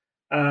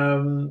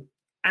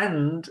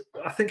 And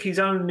I think he's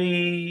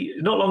only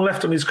not long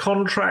left on his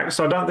contract,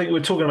 so I don't think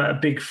we're talking about a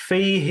big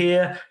fee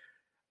here.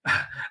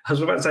 I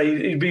was about to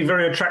say he'd be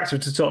very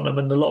attractive to Tottenham,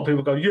 and a lot of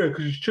people go, yeah,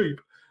 because he's cheap.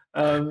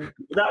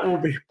 That will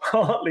be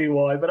partly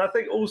why. But I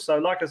think also,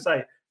 like I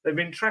say, they've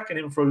been tracking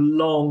him for a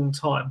long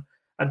time,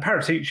 and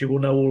Paratici will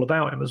know all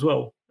about him as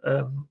well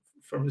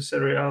from the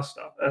Serie A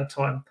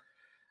time.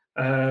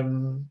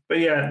 But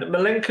yeah,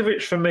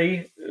 Milenkovic for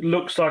me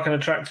looks like an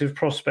attractive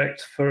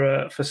prospect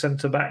for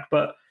centre-back,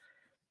 but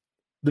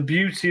the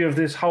beauty of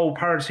this whole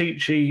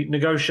Paratici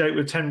negotiate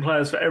with 10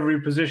 players for every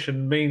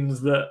position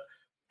means that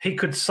he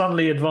could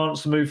suddenly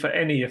advance the move for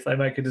any if they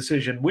make a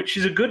decision, which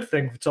is a good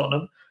thing for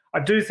Tottenham.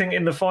 I do think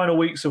in the final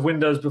weeks of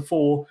windows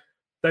before,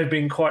 they've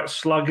been quite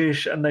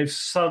sluggish and they've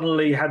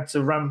suddenly had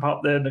to ramp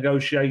up their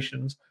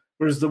negotiations.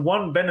 Whereas the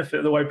one benefit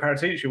of the way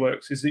Paratici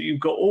works is that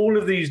you've got all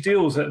of these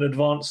deals at an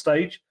advanced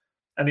stage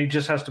and he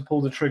just has to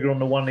pull the trigger on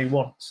the one he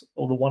wants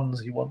or the ones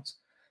he wants.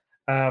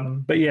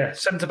 But yeah,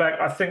 centre-back,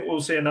 I think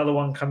we'll see another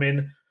one come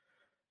in.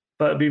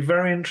 But it'd be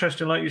very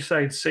interesting, like you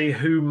say, to see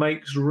who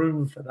makes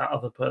room for that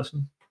other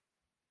person.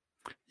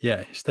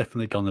 Yeah, it's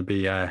definitely going to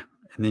be an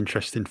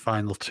interesting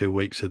final 2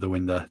 weeks of the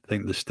window. I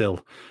think there's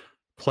still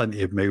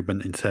plenty of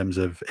movement in terms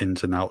of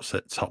ins and outs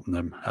at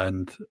Tottenham.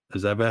 And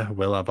as ever,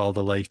 we'll have all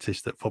the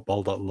latest at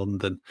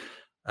football.london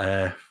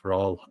for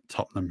all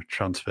Tottenham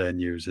transfer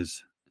news.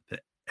 As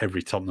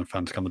every Tottenham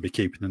fan's going to be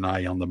keeping an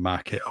eye on the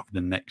market over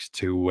the next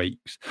 2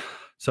 weeks.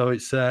 So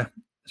it's a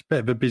bit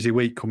of a busy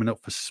week coming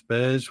up for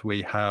Spurs.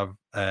 We have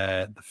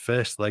the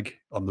first leg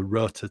on the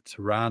road to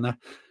Tirana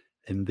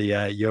in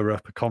the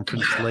Europa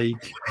Conference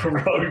League.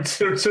 Road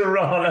to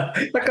Tirana.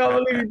 I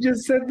can't believe you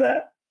just said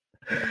that.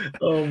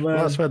 Oh, man. Well,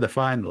 that's where the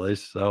final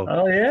is. So.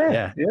 Oh,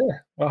 yeah.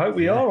 I hope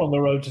we are on the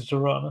road to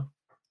Tirana.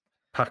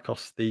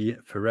 Pacos de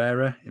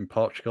Ferreira in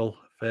Portugal,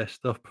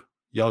 first up.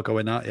 You're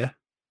going out, yeah?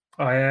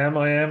 I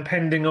am,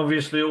 pending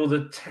obviously all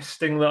the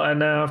testing that I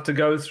now have to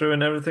go through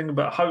and everything,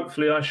 but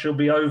hopefully I shall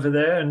be over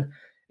there and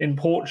in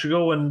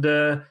Portugal, and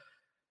it'd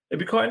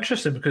be quite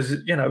interesting because,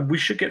 we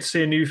should get to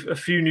see a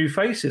few new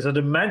faces. I'd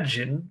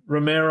imagine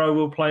Romero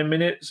will play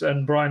minutes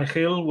and Brian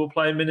Hill will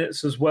play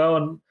minutes as well,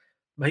 and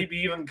maybe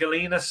even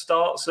Galini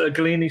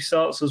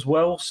starts as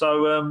well.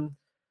 So,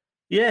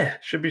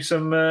 should be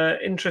some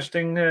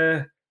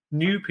interesting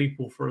new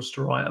people for us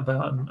to write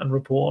about and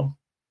report on.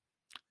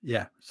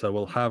 Yeah, so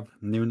we'll have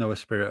Nuno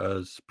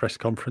Espirito's press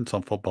conference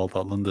on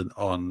football.london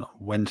on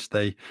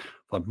Wednesday.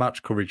 We'll have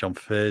match coverage on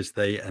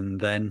Thursday, and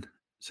then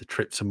it's a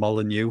trip to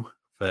Molineux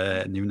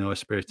for Nuno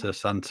Espirito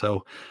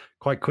Santo.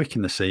 Quite quick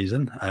in the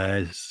season.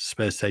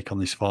 Spurs take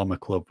on his former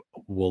club,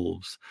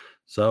 Wolves.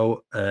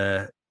 So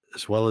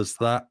as well as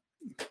that,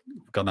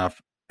 we're going to have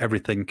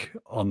everything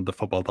on the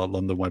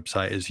football.london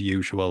website as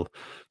usual.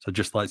 So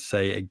just like to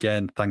say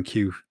again, thank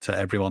you to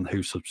everyone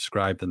who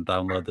subscribed and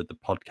downloaded the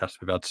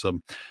podcast. We've had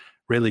some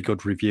really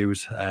good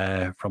reviews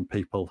from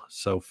people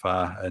so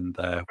far, and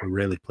we're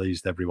really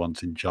pleased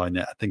everyone's enjoying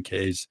it. I think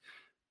it is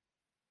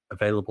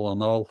available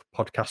on all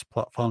podcast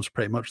platforms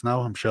pretty much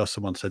now. I'm sure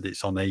someone said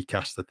it's on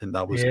Acast. I think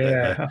that was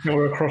I think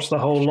we're across the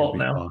whole lot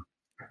now.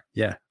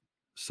 Yeah.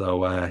 So,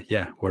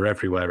 we're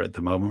everywhere at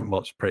the moment.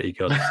 What's pretty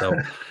good. So,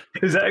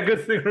 is that a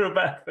good thing or a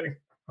bad thing?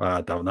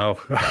 I don't know.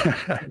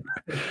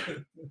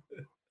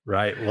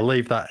 Right, we'll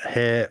leave that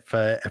here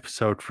for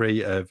episode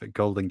 3 of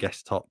Golden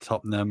Guest Talk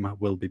Tottenham.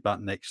 We'll be back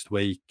next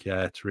week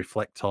to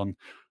reflect on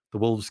the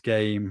Wolves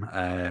game,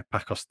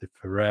 Pacos de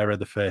Ferreira,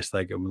 the first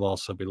leg, and we'll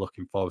also be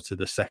looking forward to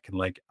the second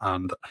leg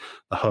and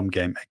the home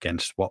game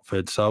against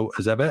Watford. So,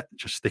 as ever,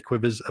 just stick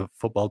with us at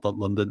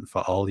football.london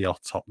for all your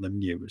Tottenham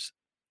news.